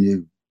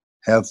you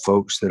have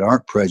folks that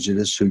aren't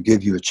prejudiced who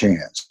give you a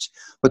chance.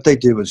 What they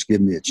did was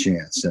give me a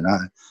chance. And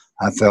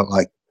I felt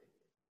like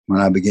when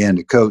I began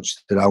to coach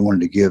that I wanted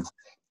to give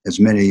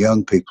as many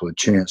young people a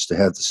chance to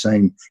have the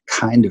same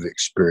kind of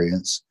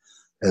experience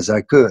as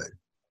I could.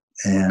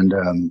 And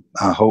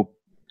I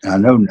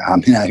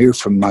hear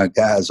from my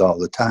guys all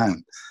the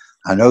time.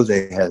 I know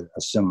they had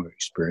a similar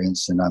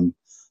experience, and I'm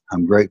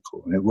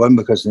grateful. And it wasn't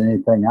because of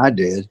anything I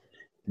did.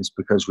 It's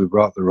because we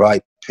brought the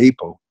right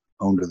people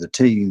onto the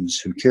teams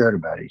who cared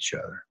about each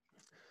other.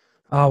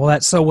 Oh, well,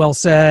 that's so well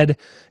said.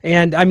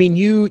 And I mean,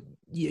 you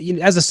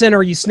as a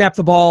center, you snapped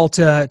the ball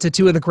to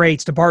 2 of the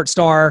greats, to Bart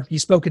Starr. You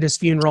spoke at his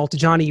funeral, to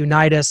Johnny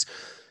Unitas.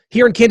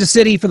 Here in Kansas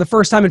City, for the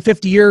first time in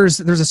 50 years,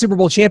 there's a Super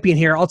Bowl champion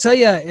here. I'll tell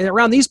you,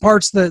 around these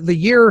parts, the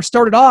year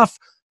started off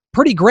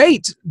pretty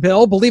great,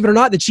 Bill. Believe it or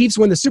not, the Chiefs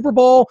win the Super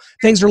Bowl.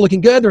 Things are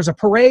looking good. There's a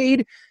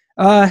parade.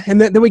 And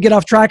then we get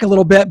off track a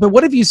little bit. But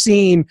what have you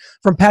seen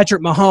from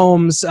Patrick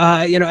Mahomes,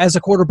 as a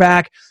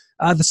quarterback?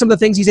 Some of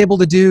the things he's able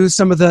to do,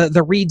 some of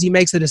the reads he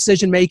makes, the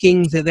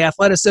decision-making, the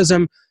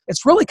athleticism.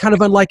 It's really kind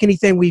of unlike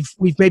anything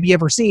we've maybe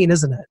ever seen,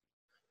 isn't it?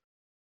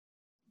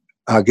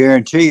 I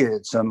guarantee you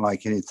it's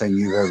unlike anything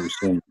you've ever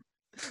seen.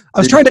 I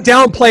was trying to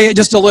downplay it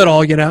just a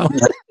little,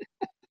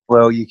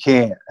 Well, you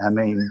can't. I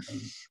mean,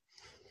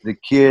 the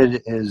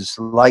kid is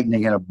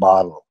lightning in a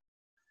bottle.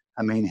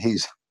 I mean,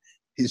 he's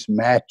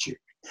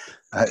magic.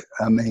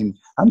 I mean,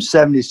 I'm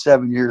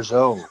 77 years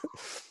old.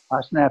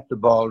 I snapped the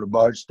ball to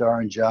Bart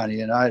Starr and Johnny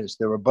Unitas.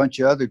 There were a bunch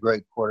of other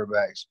great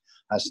quarterbacks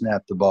I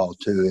snapped the ball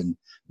to in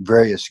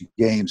various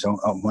games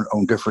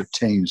on different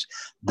teams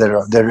that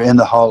are in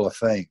the Hall of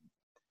Fame.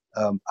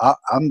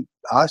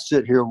 I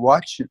sit here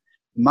watching.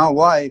 My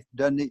wife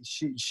doesn't.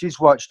 She's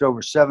watched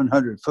over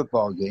 700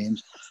 football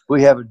games.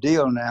 We have a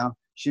deal now.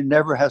 She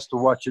never has to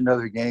watch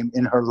another game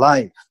in her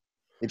life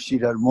if she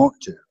doesn't want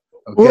to.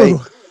 Okay. Ooh.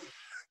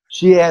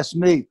 She asked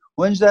me,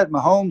 when's that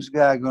Mahomes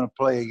guy going to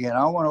play again?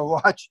 I want to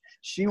watch.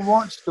 She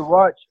wants to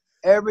watch.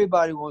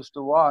 Everybody wants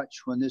to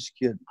watch when this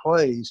kid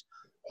plays.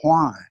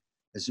 Why?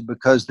 Is it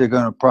because they're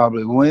going to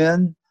probably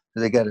win?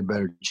 They got a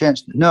better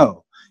chance?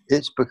 No,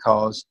 it's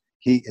because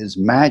he is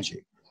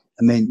magic.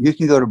 I mean, you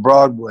can go to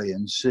Broadway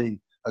and see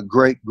a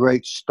great,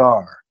 great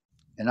star.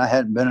 And I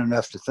hadn't been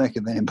enough to think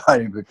of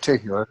anybody in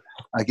particular.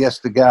 I guess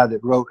the guy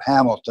that wrote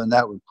Hamilton,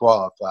 that would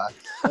qualify.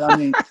 But I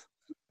mean,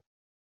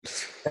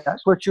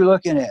 that's what you're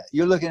looking at.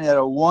 You're looking at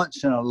a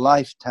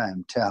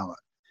once-in-a-lifetime talent.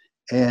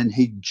 And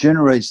he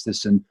generates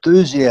this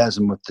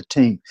enthusiasm with the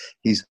team.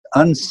 He's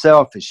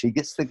unselfish. He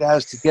gets the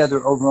guys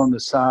together over on the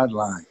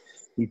sideline.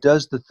 He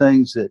does the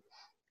things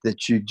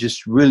that you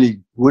just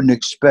really wouldn't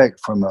expect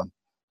from a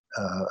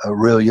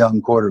real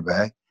young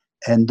quarterback.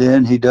 And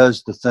then he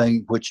does the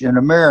thing which in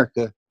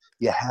America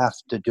you have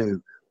to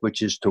do,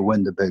 which is to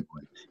win the big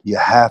one. You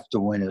have to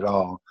win it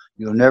all.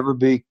 You'll never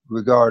be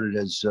regarded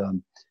as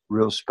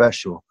real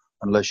special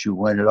unless you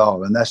win it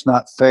all. And that's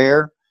not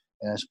fair,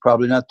 and it's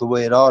probably not the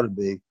way it ought to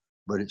be,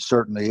 but it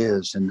certainly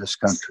is in this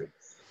country.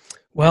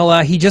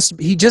 Well, he just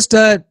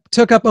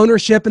took up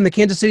ownership in the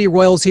Kansas City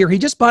Royals here. He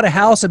just bought a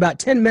house about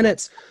 10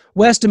 minutes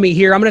west of me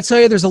here. I'm going to tell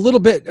you there's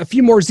a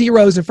few more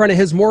zeros in front of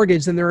his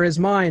mortgage than there is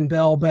mine,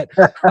 Bill, but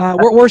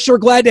we're sure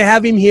glad to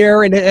have him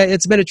here, and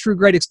it's been a true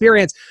great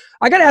experience.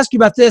 I got to ask you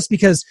about this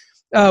because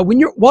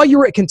while you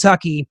were at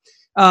Kentucky,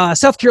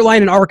 South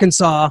Carolina and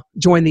Arkansas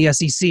joined the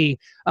SEC.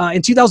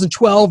 In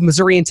 2012,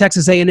 Missouri and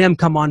Texas A&M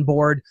come on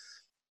board.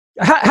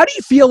 How do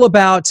you feel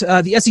about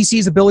the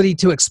SEC's ability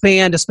to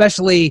expand,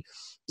 especially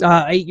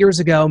 8 years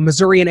ago,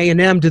 Missouri and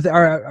A&M? Do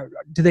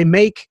they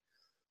make,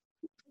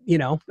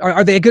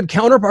 are they a good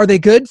counter? Are they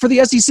good for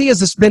the SEC? Has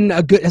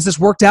this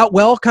worked out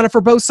well kind of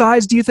for both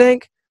sides, do you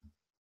think?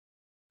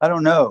 I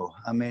don't know.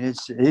 I mean,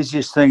 it's the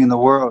easiest thing in the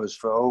world is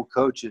for old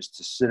coaches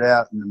to sit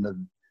out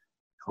in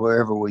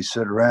wherever we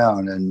sit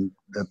around and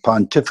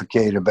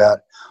pontificate about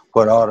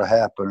what ought to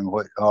happen and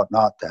what ought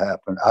not to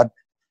happen.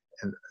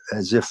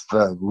 As if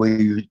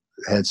we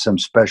had some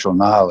special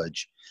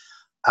knowledge.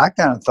 I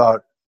kind of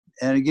thought,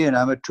 and again,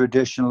 I'm a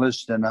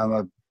traditionalist and I'm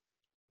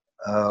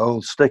a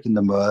old stick in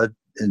the mud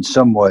in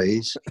some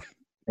ways.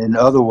 In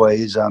other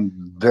ways, I'm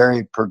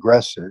very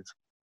progressive.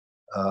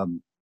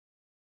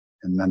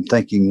 And I'm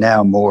thinking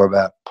now more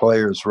about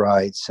players'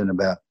 rights and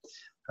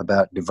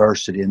about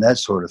diversity and that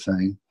sort of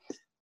thing.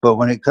 But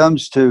when it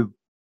comes to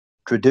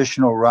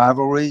traditional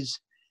rivalries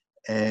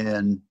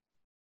and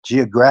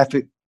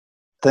geographic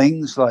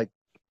things like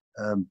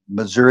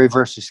Missouri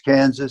versus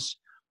Kansas,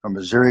 or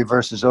Missouri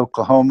versus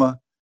Oklahoma,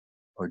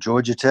 or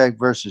Georgia Tech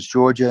versus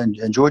Georgia,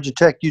 and Georgia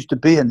Tech used to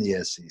be in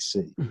the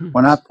SEC. Mm-hmm.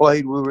 When I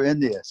played, we were in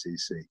the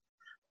SEC.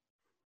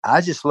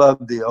 I just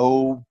love the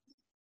old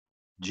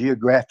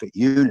geographic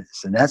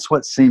units, and that's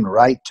what seemed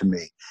right to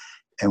me.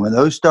 And when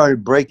those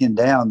started breaking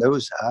down,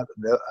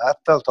 I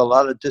felt a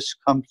lot of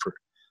discomfort.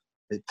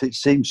 It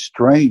seemed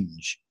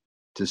strange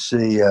to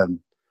see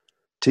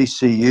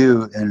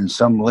TCU in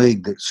some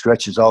league that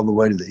stretches all the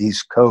way to the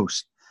East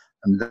Coast.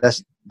 I mean,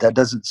 that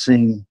doesn't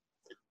seem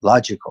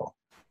logical.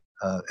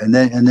 And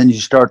then you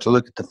start to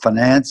look at the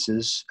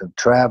finances of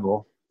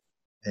travel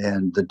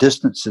and the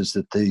distances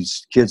that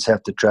these kids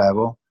have to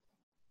travel.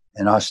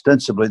 And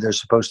ostensibly, they're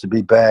supposed to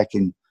be back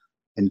in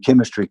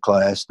chemistry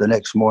class the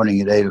next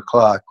morning at 8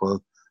 o'clock.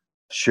 Well,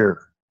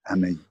 sure. I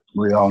mean,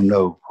 we all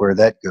know where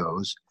that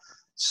goes.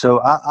 So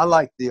I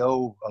like the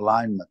old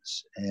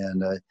alignments.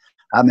 And,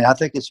 I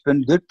think it's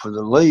been good for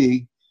the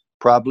league,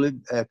 probably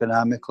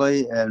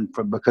economically, and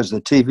because the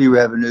TV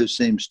revenue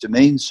seems to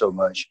mean so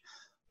much.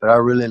 But I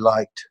really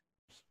liked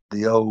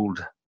the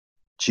old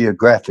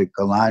geographic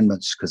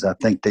alignments because I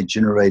think they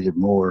generated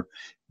more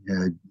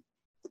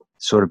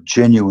sort of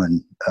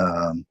genuine,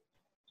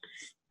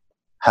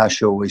 how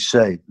shall we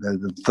say,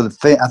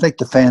 I think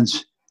the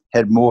fans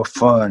had more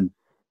fun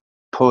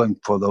pulling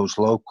for those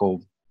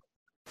local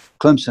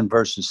Clemson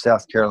versus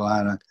South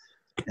Carolina,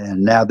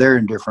 and now they're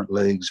in different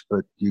leagues,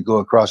 but you go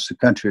across the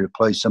country to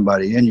play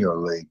somebody in your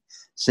league.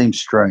 Seems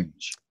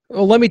strange.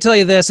 Well, let me tell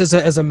you this,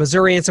 as a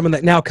Missourian, someone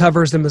that now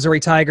covers the Missouri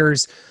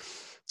Tigers,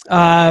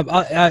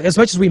 as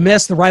much as we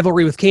miss the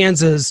rivalry with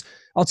Kansas,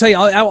 I'll tell you,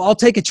 I'll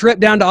take a trip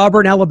down to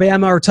Auburn,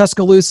 Alabama, or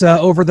Tuscaloosa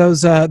over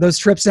those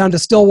trips down to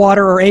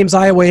Stillwater or Ames,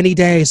 Iowa any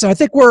day. So I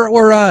think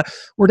we're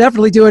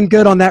definitely doing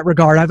good on that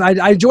regard.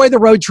 I enjoy the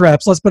road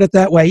trips. Let's put it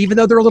that way. Even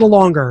though they're a little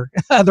longer,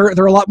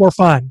 they're a lot more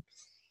fun.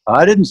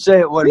 I didn't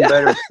say it wasn't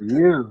better for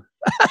you.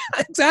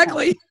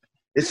 Exactly.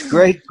 It's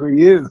great for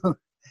you.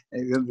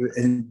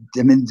 And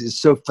I mean,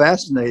 it's so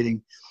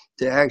fascinating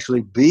to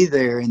actually be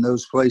there in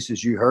those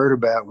places you heard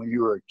about when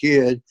you were a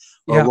kid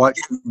or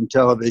watching on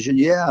television.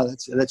 Yeah,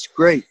 that's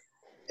great.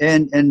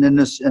 And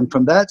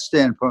from that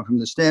standpoint, from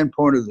the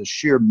standpoint of the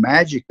sheer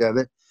magic of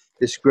it,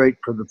 it's great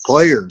for the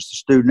players, the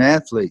student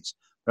athletes.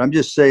 But I'm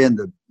just saying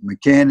the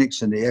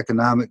mechanics and the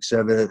economics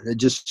of it, it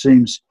just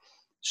seems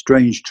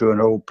strange to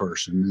an old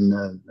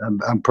person.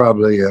 And I'm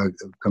probably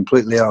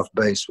completely off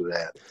base with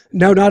that.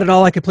 No, not at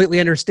all. I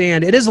completely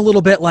understand. It is a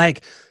little bit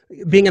like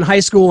being in high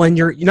school and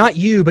you're not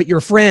you, but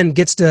your friend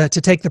gets to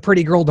take the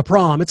pretty girl to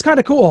prom. It's kind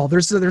of cool.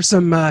 There's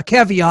some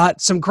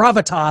caveat, some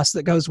gravitas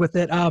that goes with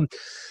it.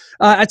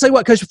 I tell you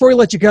what, Coach, before we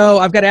let you go,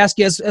 I've got to ask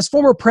you, as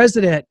former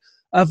president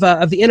of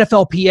the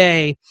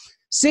NFLPA,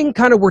 seeing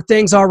kind of where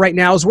things are right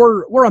now, is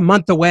we're a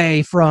month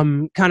away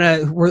from kind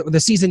of where the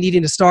season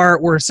needing to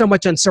start, where so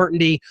much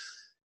uncertainty.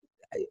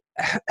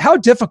 How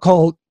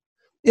difficult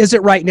is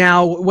it right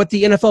now what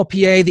the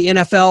NFLPA, the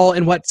NFL,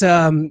 and what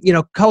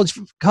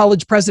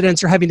college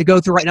presidents are having to go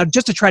through right now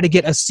just to try to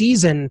get a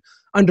season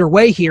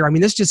underway here? I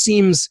mean, this just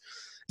seems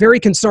very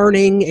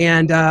concerning,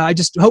 and I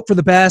just hope for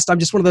the best. I'm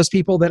just one of those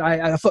people that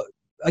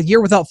a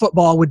year without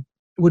football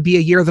would be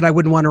a year that I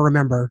wouldn't want to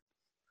remember.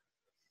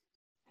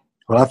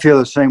 Well, I feel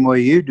the same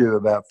way you do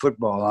about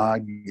football. I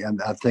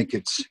think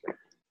it's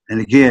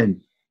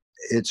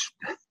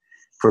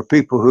for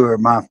people who are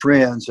my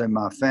friends and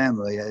my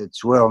family,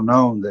 it's well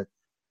known that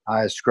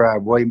I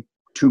ascribe way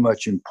too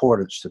much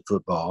importance to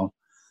football,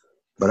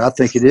 but I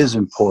think it is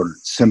important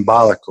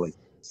symbolically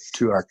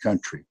to our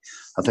country.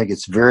 I think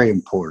it's very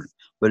important,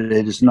 but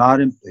it is not,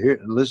 here,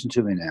 listen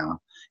to me now,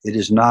 it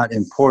is not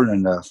important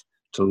enough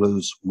to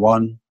lose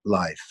one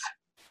life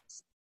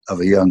of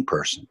a young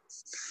person.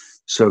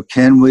 So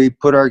can we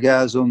put our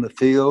guys on the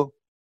field?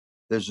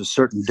 There's a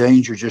certain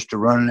danger just to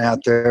running out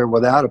there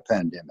without a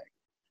pandemic.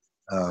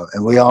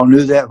 And we all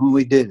knew that when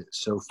we did it,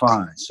 so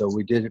fine. So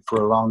we did it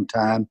for a long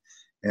time,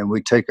 and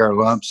we take our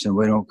lumps and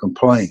we don't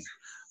complain.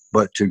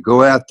 But to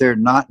go out there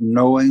not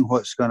knowing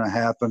what's going to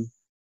happen,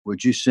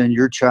 would you send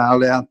your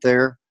child out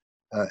there?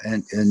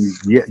 And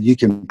yeah, you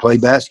can play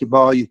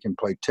basketball, you can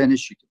play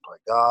tennis, you can play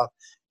golf.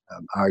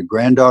 Our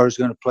granddaughter's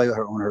going to play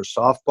on her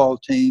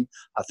softball team.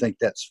 I think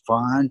that's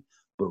fine.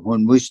 But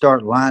when we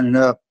start lining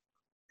up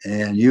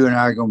and you and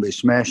I are going to be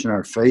smashing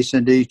our face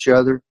into each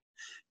other,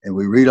 and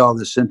we read all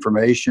this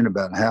information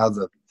about how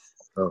the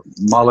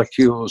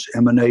molecules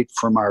emanate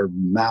from our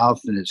mouth,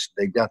 and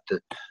they got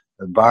the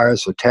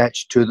virus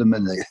attached to them,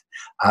 and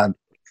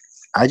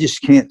I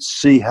just can't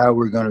see how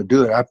we're going to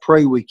do it. I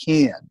pray we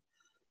can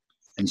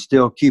and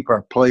still keep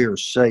our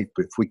players safe.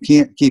 But if we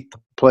can't keep the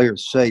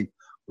players safe,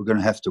 we're going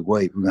to have to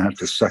wait. We're going to have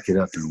to suck it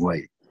up and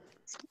wait.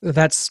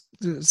 That's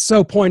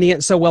so poignant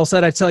and so well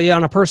said. I tell you,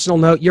 on a personal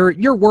note,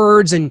 your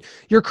words and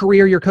your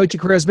career, your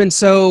coaching career has been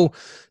so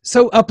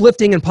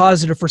uplifting and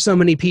positive for so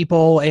many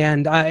people.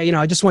 And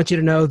I just want you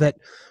to know that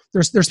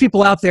there's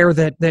people out there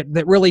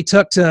that really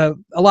took to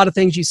a lot of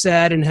things you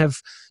said and have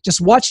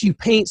just watched you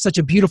paint such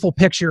a beautiful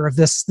picture of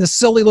this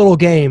silly little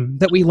game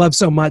that we love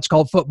so much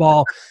called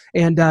football.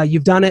 And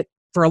you've done it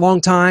for a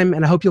long time,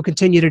 and I hope you'll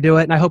continue to do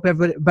it. And I hope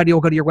everybody will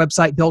go to your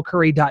website,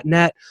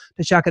 billcurry.net,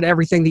 to check out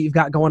everything that you've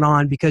got going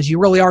on, because you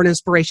really are an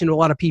inspiration to a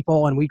lot of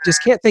people, and we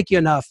just can't thank you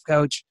enough,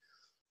 Coach.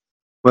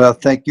 Well,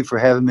 thank you for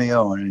having me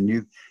on, and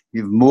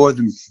you've more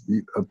than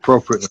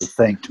appropriately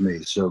thanked me.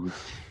 So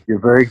you're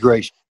very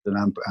gracious, and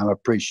I'm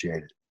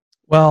appreciate it.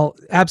 Well,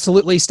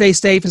 absolutely. Stay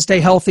safe and stay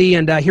healthy,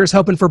 and here's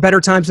hoping for better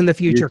times in the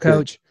future,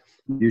 Coach.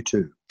 You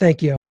too.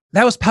 Thank you.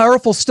 That was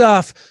powerful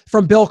stuff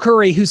from Bill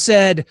Curry, who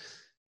said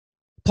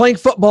playing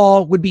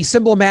football would be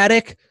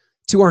symptomatic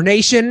to our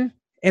nation,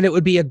 and it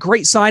would be a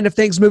great sign of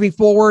things moving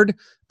forward.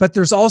 But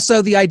there's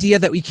also the idea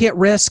that we can't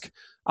risk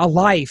a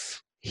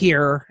life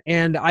here.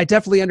 And I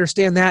definitely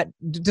understand that.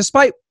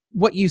 Despite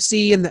what you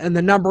see in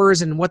the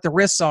numbers and what the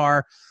risks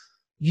are,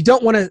 you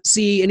don't want to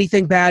see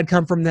anything bad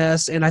come from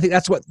this. And I think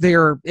that's what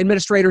their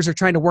administrators are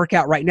trying to work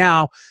out right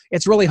now.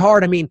 It's really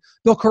hard. I mean,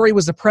 Bill Curry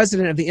was the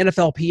president of the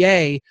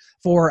NFLPA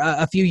for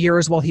a few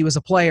years while he was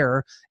a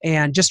player,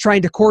 and just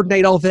trying to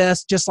coordinate all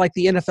this, just like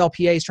the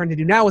NFLPA is trying to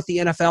do now with the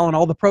NFL and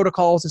all the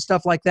protocols and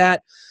stuff like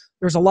that.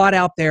 There's a lot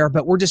out there,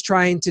 but we're just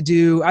trying to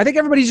do, I think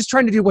everybody's just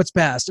trying to do what's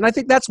best. And I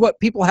think that's what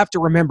people have to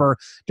remember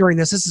during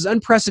this. This is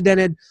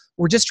unprecedented.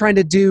 We're just trying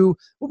to do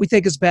what we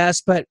think is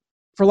best. But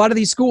for a lot of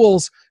these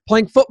schools,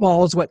 playing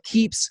football is what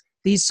keeps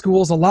these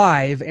schools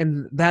alive.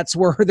 And that's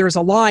where there's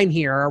a line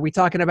here. Are we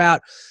talking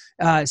about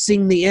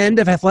seeing the end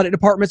of athletic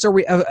departments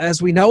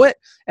as we know it,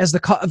 as the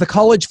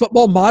college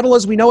football model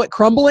as we know it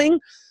crumbling?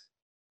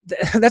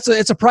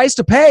 It's a price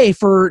to pay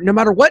for no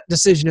matter what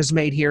decision is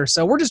made here.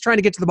 So we're just trying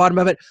to get to the bottom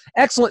of it.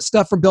 Excellent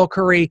stuff from Bill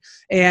Curry,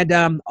 and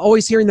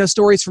always hearing those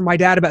stories from my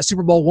dad about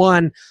Super Bowl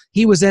I.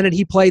 He was in it.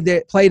 He played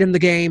in the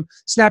game,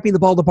 snapping the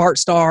ball to Bart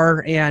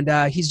Starr, and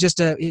he's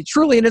just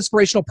truly an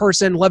inspirational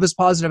person. Love his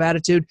positive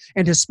attitude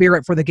and his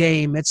spirit for the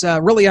game. It's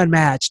really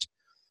unmatched.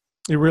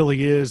 It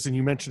really is. And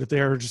you mentioned it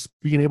there, just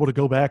being able to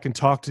go back and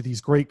talk to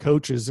these great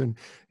coaches, and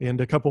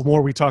a couple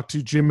more. We talked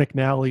to Jim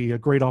McNally, a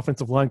great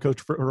offensive line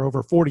coach for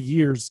over 40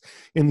 years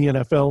in the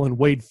NFL, and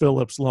Wade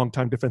Phillips,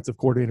 longtime defensive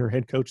coordinator,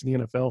 head coach in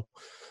the NFL.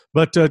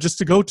 But just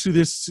to go to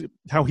this,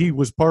 how he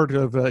was part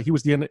of, he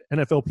was the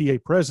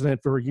NFLPA president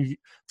for a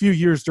few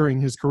years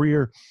during his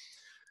career.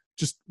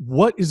 Just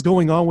what is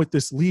going on with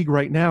this league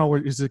right now? Or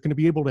is it going to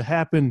be able to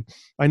happen?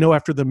 I know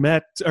after the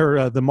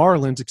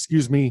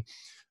Marlins,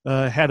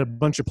 had a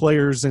bunch of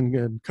players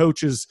and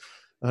coaches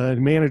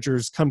and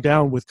managers come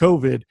down with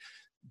COVID.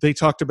 They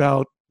talked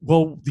about,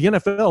 the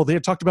NFL, they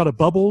had talked about a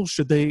bubble.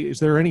 Is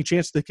there any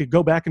chance they could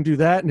go back and do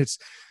that? And it's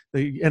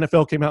The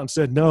NFL came out and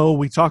said, no,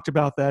 we talked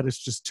about that. It's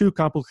just too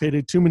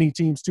complicated, too many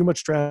teams, too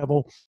much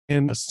travel,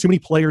 and too many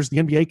players. The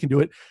NBA can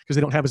do it because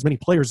they don't have as many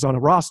players on a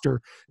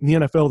roster. In the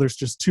NFL, there's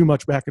just too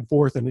much back and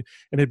forth, and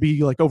it'd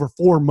be like over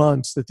 4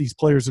 months that these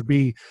players would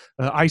be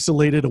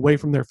isolated away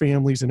from their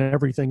families and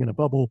everything in a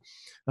bubble,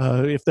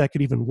 if that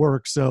could even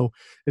work. So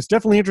it's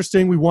definitely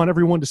interesting. We want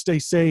everyone to stay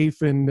safe,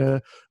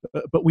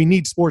 but we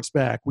need sports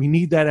back. We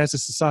need that as a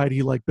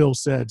society, like Bill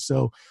said.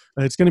 So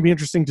it's going to be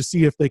interesting to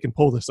see if they can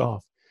pull this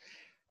off.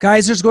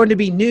 Guys, there's going to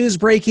be news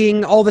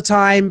breaking all the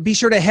time. Be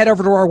sure to head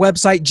over to our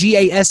website,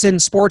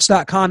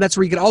 gasnsports.com. That's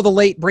where you get all the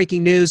late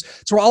breaking news.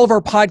 It's where all of our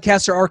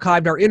podcasts are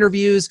archived, our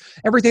interviews,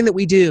 everything that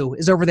we do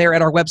is over there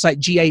at our website,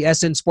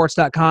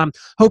 gasnsports.com.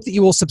 Hope that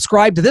you will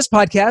subscribe to this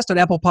podcast on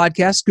Apple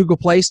Podcasts, Google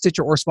Play,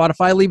 Stitcher, or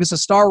Spotify. Leave us a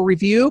star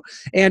review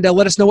and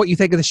let us know what you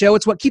think of the show.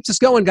 It's what keeps us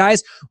going,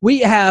 guys. We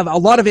have a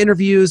lot of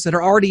interviews that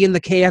are already in the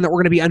can that we're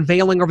going to be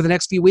unveiling over the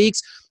next few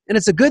weeks. And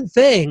it's a good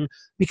thing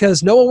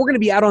because, Noah, we're going to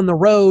be out on the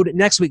road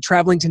next week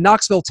traveling to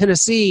Knoxville,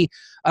 Tennessee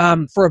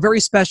for a very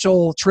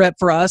special trip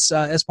for us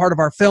as part of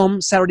our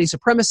film, Saturday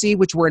Supremacy,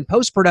 which we're in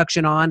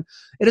post-production on.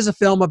 It is a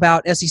film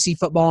about SEC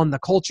football and the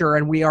culture,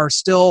 and we are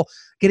still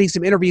getting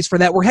some interviews for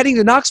that. We're heading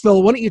to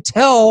Knoxville. Why don't you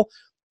tell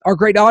our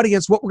great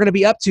audience what we're going to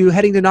be up to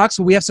heading to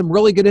Knoxville? We have some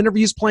really good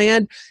interviews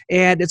planned,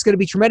 and it's going to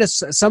be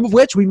tremendous, some of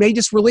which we may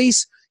just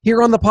release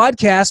here on the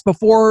podcast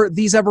before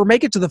these ever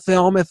make it to the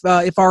film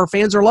if our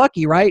fans are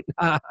lucky, right?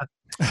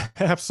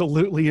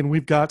 Absolutely, and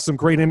we've got some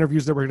great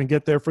interviews that we're going to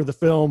get there for the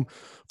film.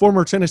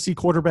 Former Tennessee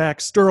quarterback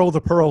Sterl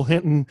the Pearl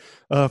Hinton,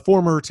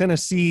 former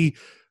Tennessee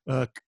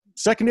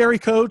secondary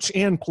coach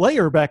and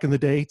player back in the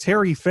day,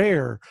 Terry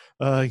Fair.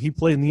 He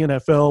played in the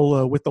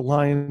NFL with the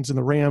Lions and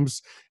the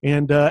Rams.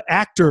 And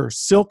actor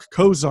Silk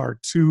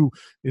Cozart, who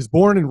is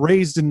born and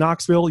raised in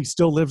Knoxville. He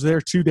still lives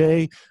there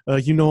today.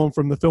 You know him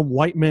from the film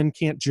White Men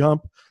Can't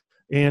Jump.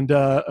 And,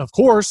 of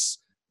course,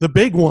 the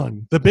big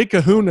one, the big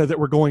kahuna that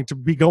we're going to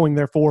be going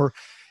there for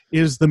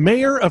is the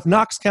mayor of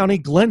Knox County,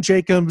 Glenn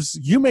Jacobs.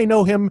 You may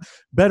know him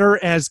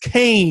better as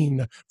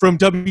Kane from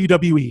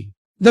WWE.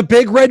 The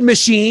Big Red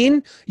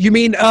Machine? You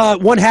mean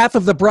one half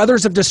of the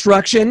Brothers of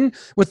Destruction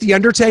with The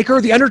Undertaker?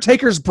 The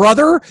Undertaker's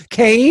brother,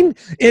 Kane?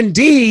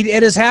 Indeed,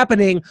 it is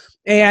happening.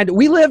 And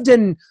we lived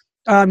in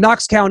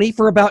Knox County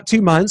for about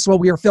 2 months while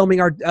we were filming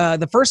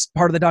the first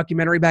part of the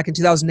documentary back in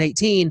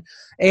 2018.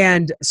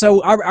 And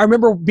so I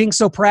remember being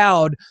so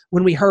proud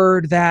when we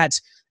heard that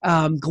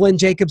Glenn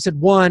Jacobs had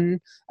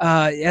won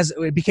as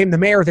it became the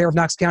mayor there of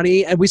Knox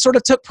County. And we sort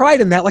of took pride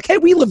in that. Like, hey,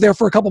 we lived there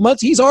for a couple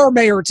months. He's our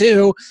mayor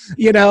too,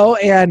 you know,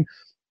 and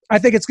I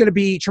think it's going to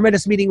be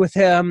tremendous meeting with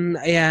him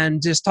and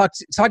just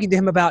talking to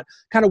him about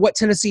kind of what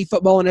Tennessee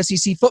football and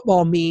SEC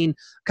football mean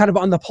kind of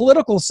on the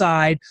political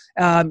side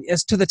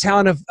as to the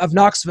town of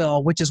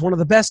Knoxville, which is one of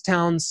the best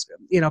towns,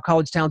 you know,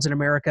 college towns in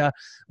America.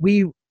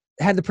 We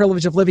had the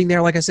privilege of living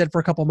there, like I said, for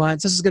a couple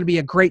months. This is going to be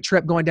a great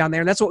trip going down there.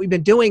 And that's what we've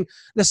been doing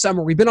this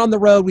summer. We've been on the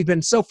road. We've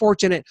been so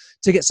fortunate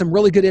to get some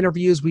really good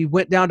interviews. We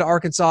went down to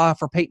Arkansas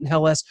for Peyton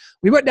Hillis.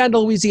 We went down to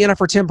Louisiana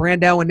for Tim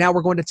Brando. And now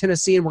we're going to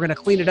Tennessee and we're going to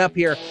clean it up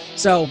here.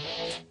 So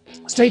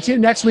stay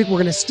tuned next week. We're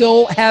going to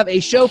still have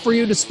a show for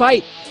you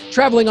despite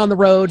traveling on the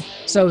road.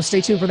 So stay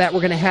tuned for that.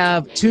 We're going to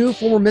have 2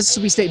 former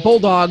Mississippi State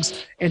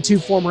Bulldogs and 2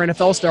 former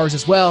NFL stars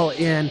as well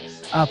in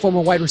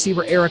former wide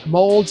receiver Eric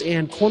Moulds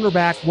and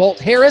cornerback Walt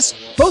Harris.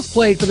 Both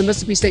played for the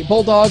Mississippi State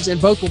Bulldogs, and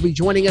both will be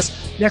joining us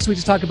next week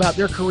to talk about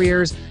their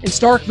careers in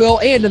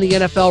Starkville and in the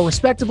NFL,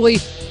 respectively.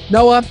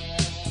 Noah,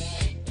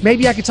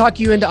 maybe I could talk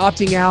you into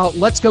opting out.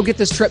 Let's go get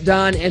this trip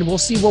done, and we'll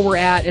see where we're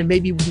at, and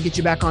maybe we can get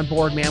you back on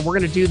board, man. We're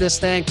going to do this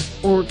thing.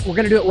 We're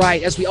going to do it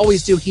right, as we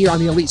always do here on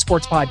the Elite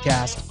Sports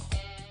Podcast.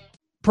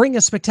 Bring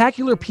a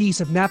spectacular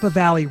piece of Napa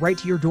Valley right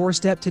to your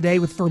doorstep today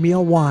with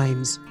Vermeil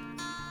Wines.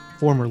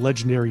 Former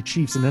legendary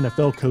Chiefs and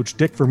NFL coach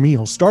Dick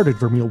Vermeil started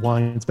Vermeil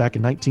Wines back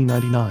in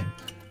 1999,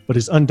 but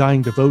his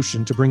undying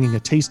devotion to bringing a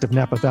taste of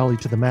Napa Valley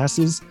to the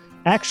masses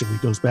actually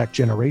goes back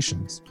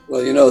generations.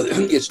 Well, you know,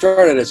 it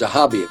started as a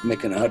hobby of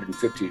making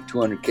 150 to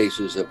 200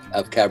 cases of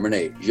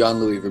Cabernet,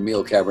 Jean-Louis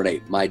Vermeil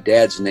Cabernet, my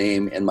dad's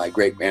name and my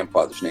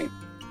great-grandfather's name.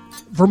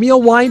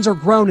 Vermeil wines are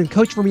grown in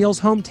Coach Vermeil's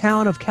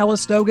hometown of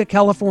Calistoga,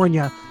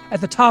 California, at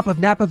the top of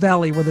Napa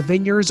Valley, where the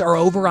vineyards are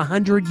over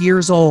 100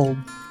 years old.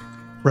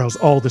 Browse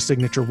all the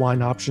signature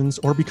wine options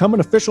or become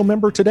an official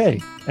member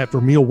today at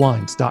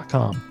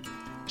vermeilwines.com.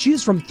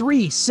 Choose from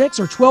 3, 6,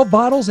 or 12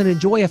 bottles and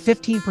enjoy a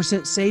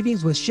 15%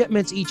 savings with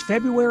shipments each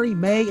February,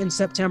 May, and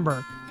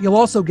September. You'll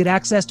also get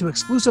access to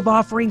exclusive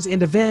offerings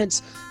and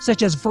events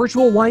such as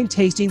virtual wine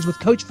tastings with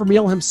Coach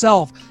Vermeil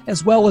himself,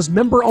 as well as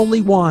member-only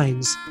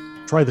wines.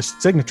 Try the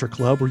Signature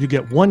Club, where you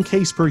get 1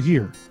 case per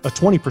year, a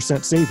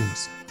 20%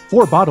 savings,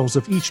 4 bottles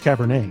of each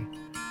Cabernet.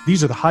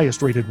 These are the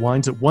highest rated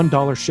wines at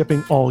 $1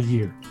 shipping all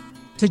year.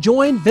 To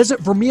join, visit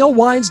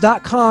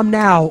vermeilwines.com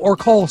now or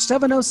call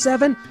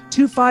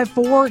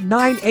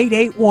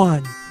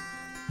 707-254-9881.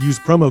 Use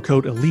promo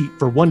code ELITE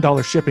for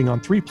 $1 shipping on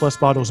 3+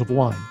 bottles of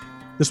wine.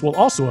 This will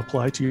also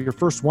apply to your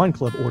first wine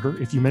club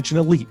order if you mention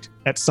ELITE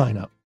at sign up.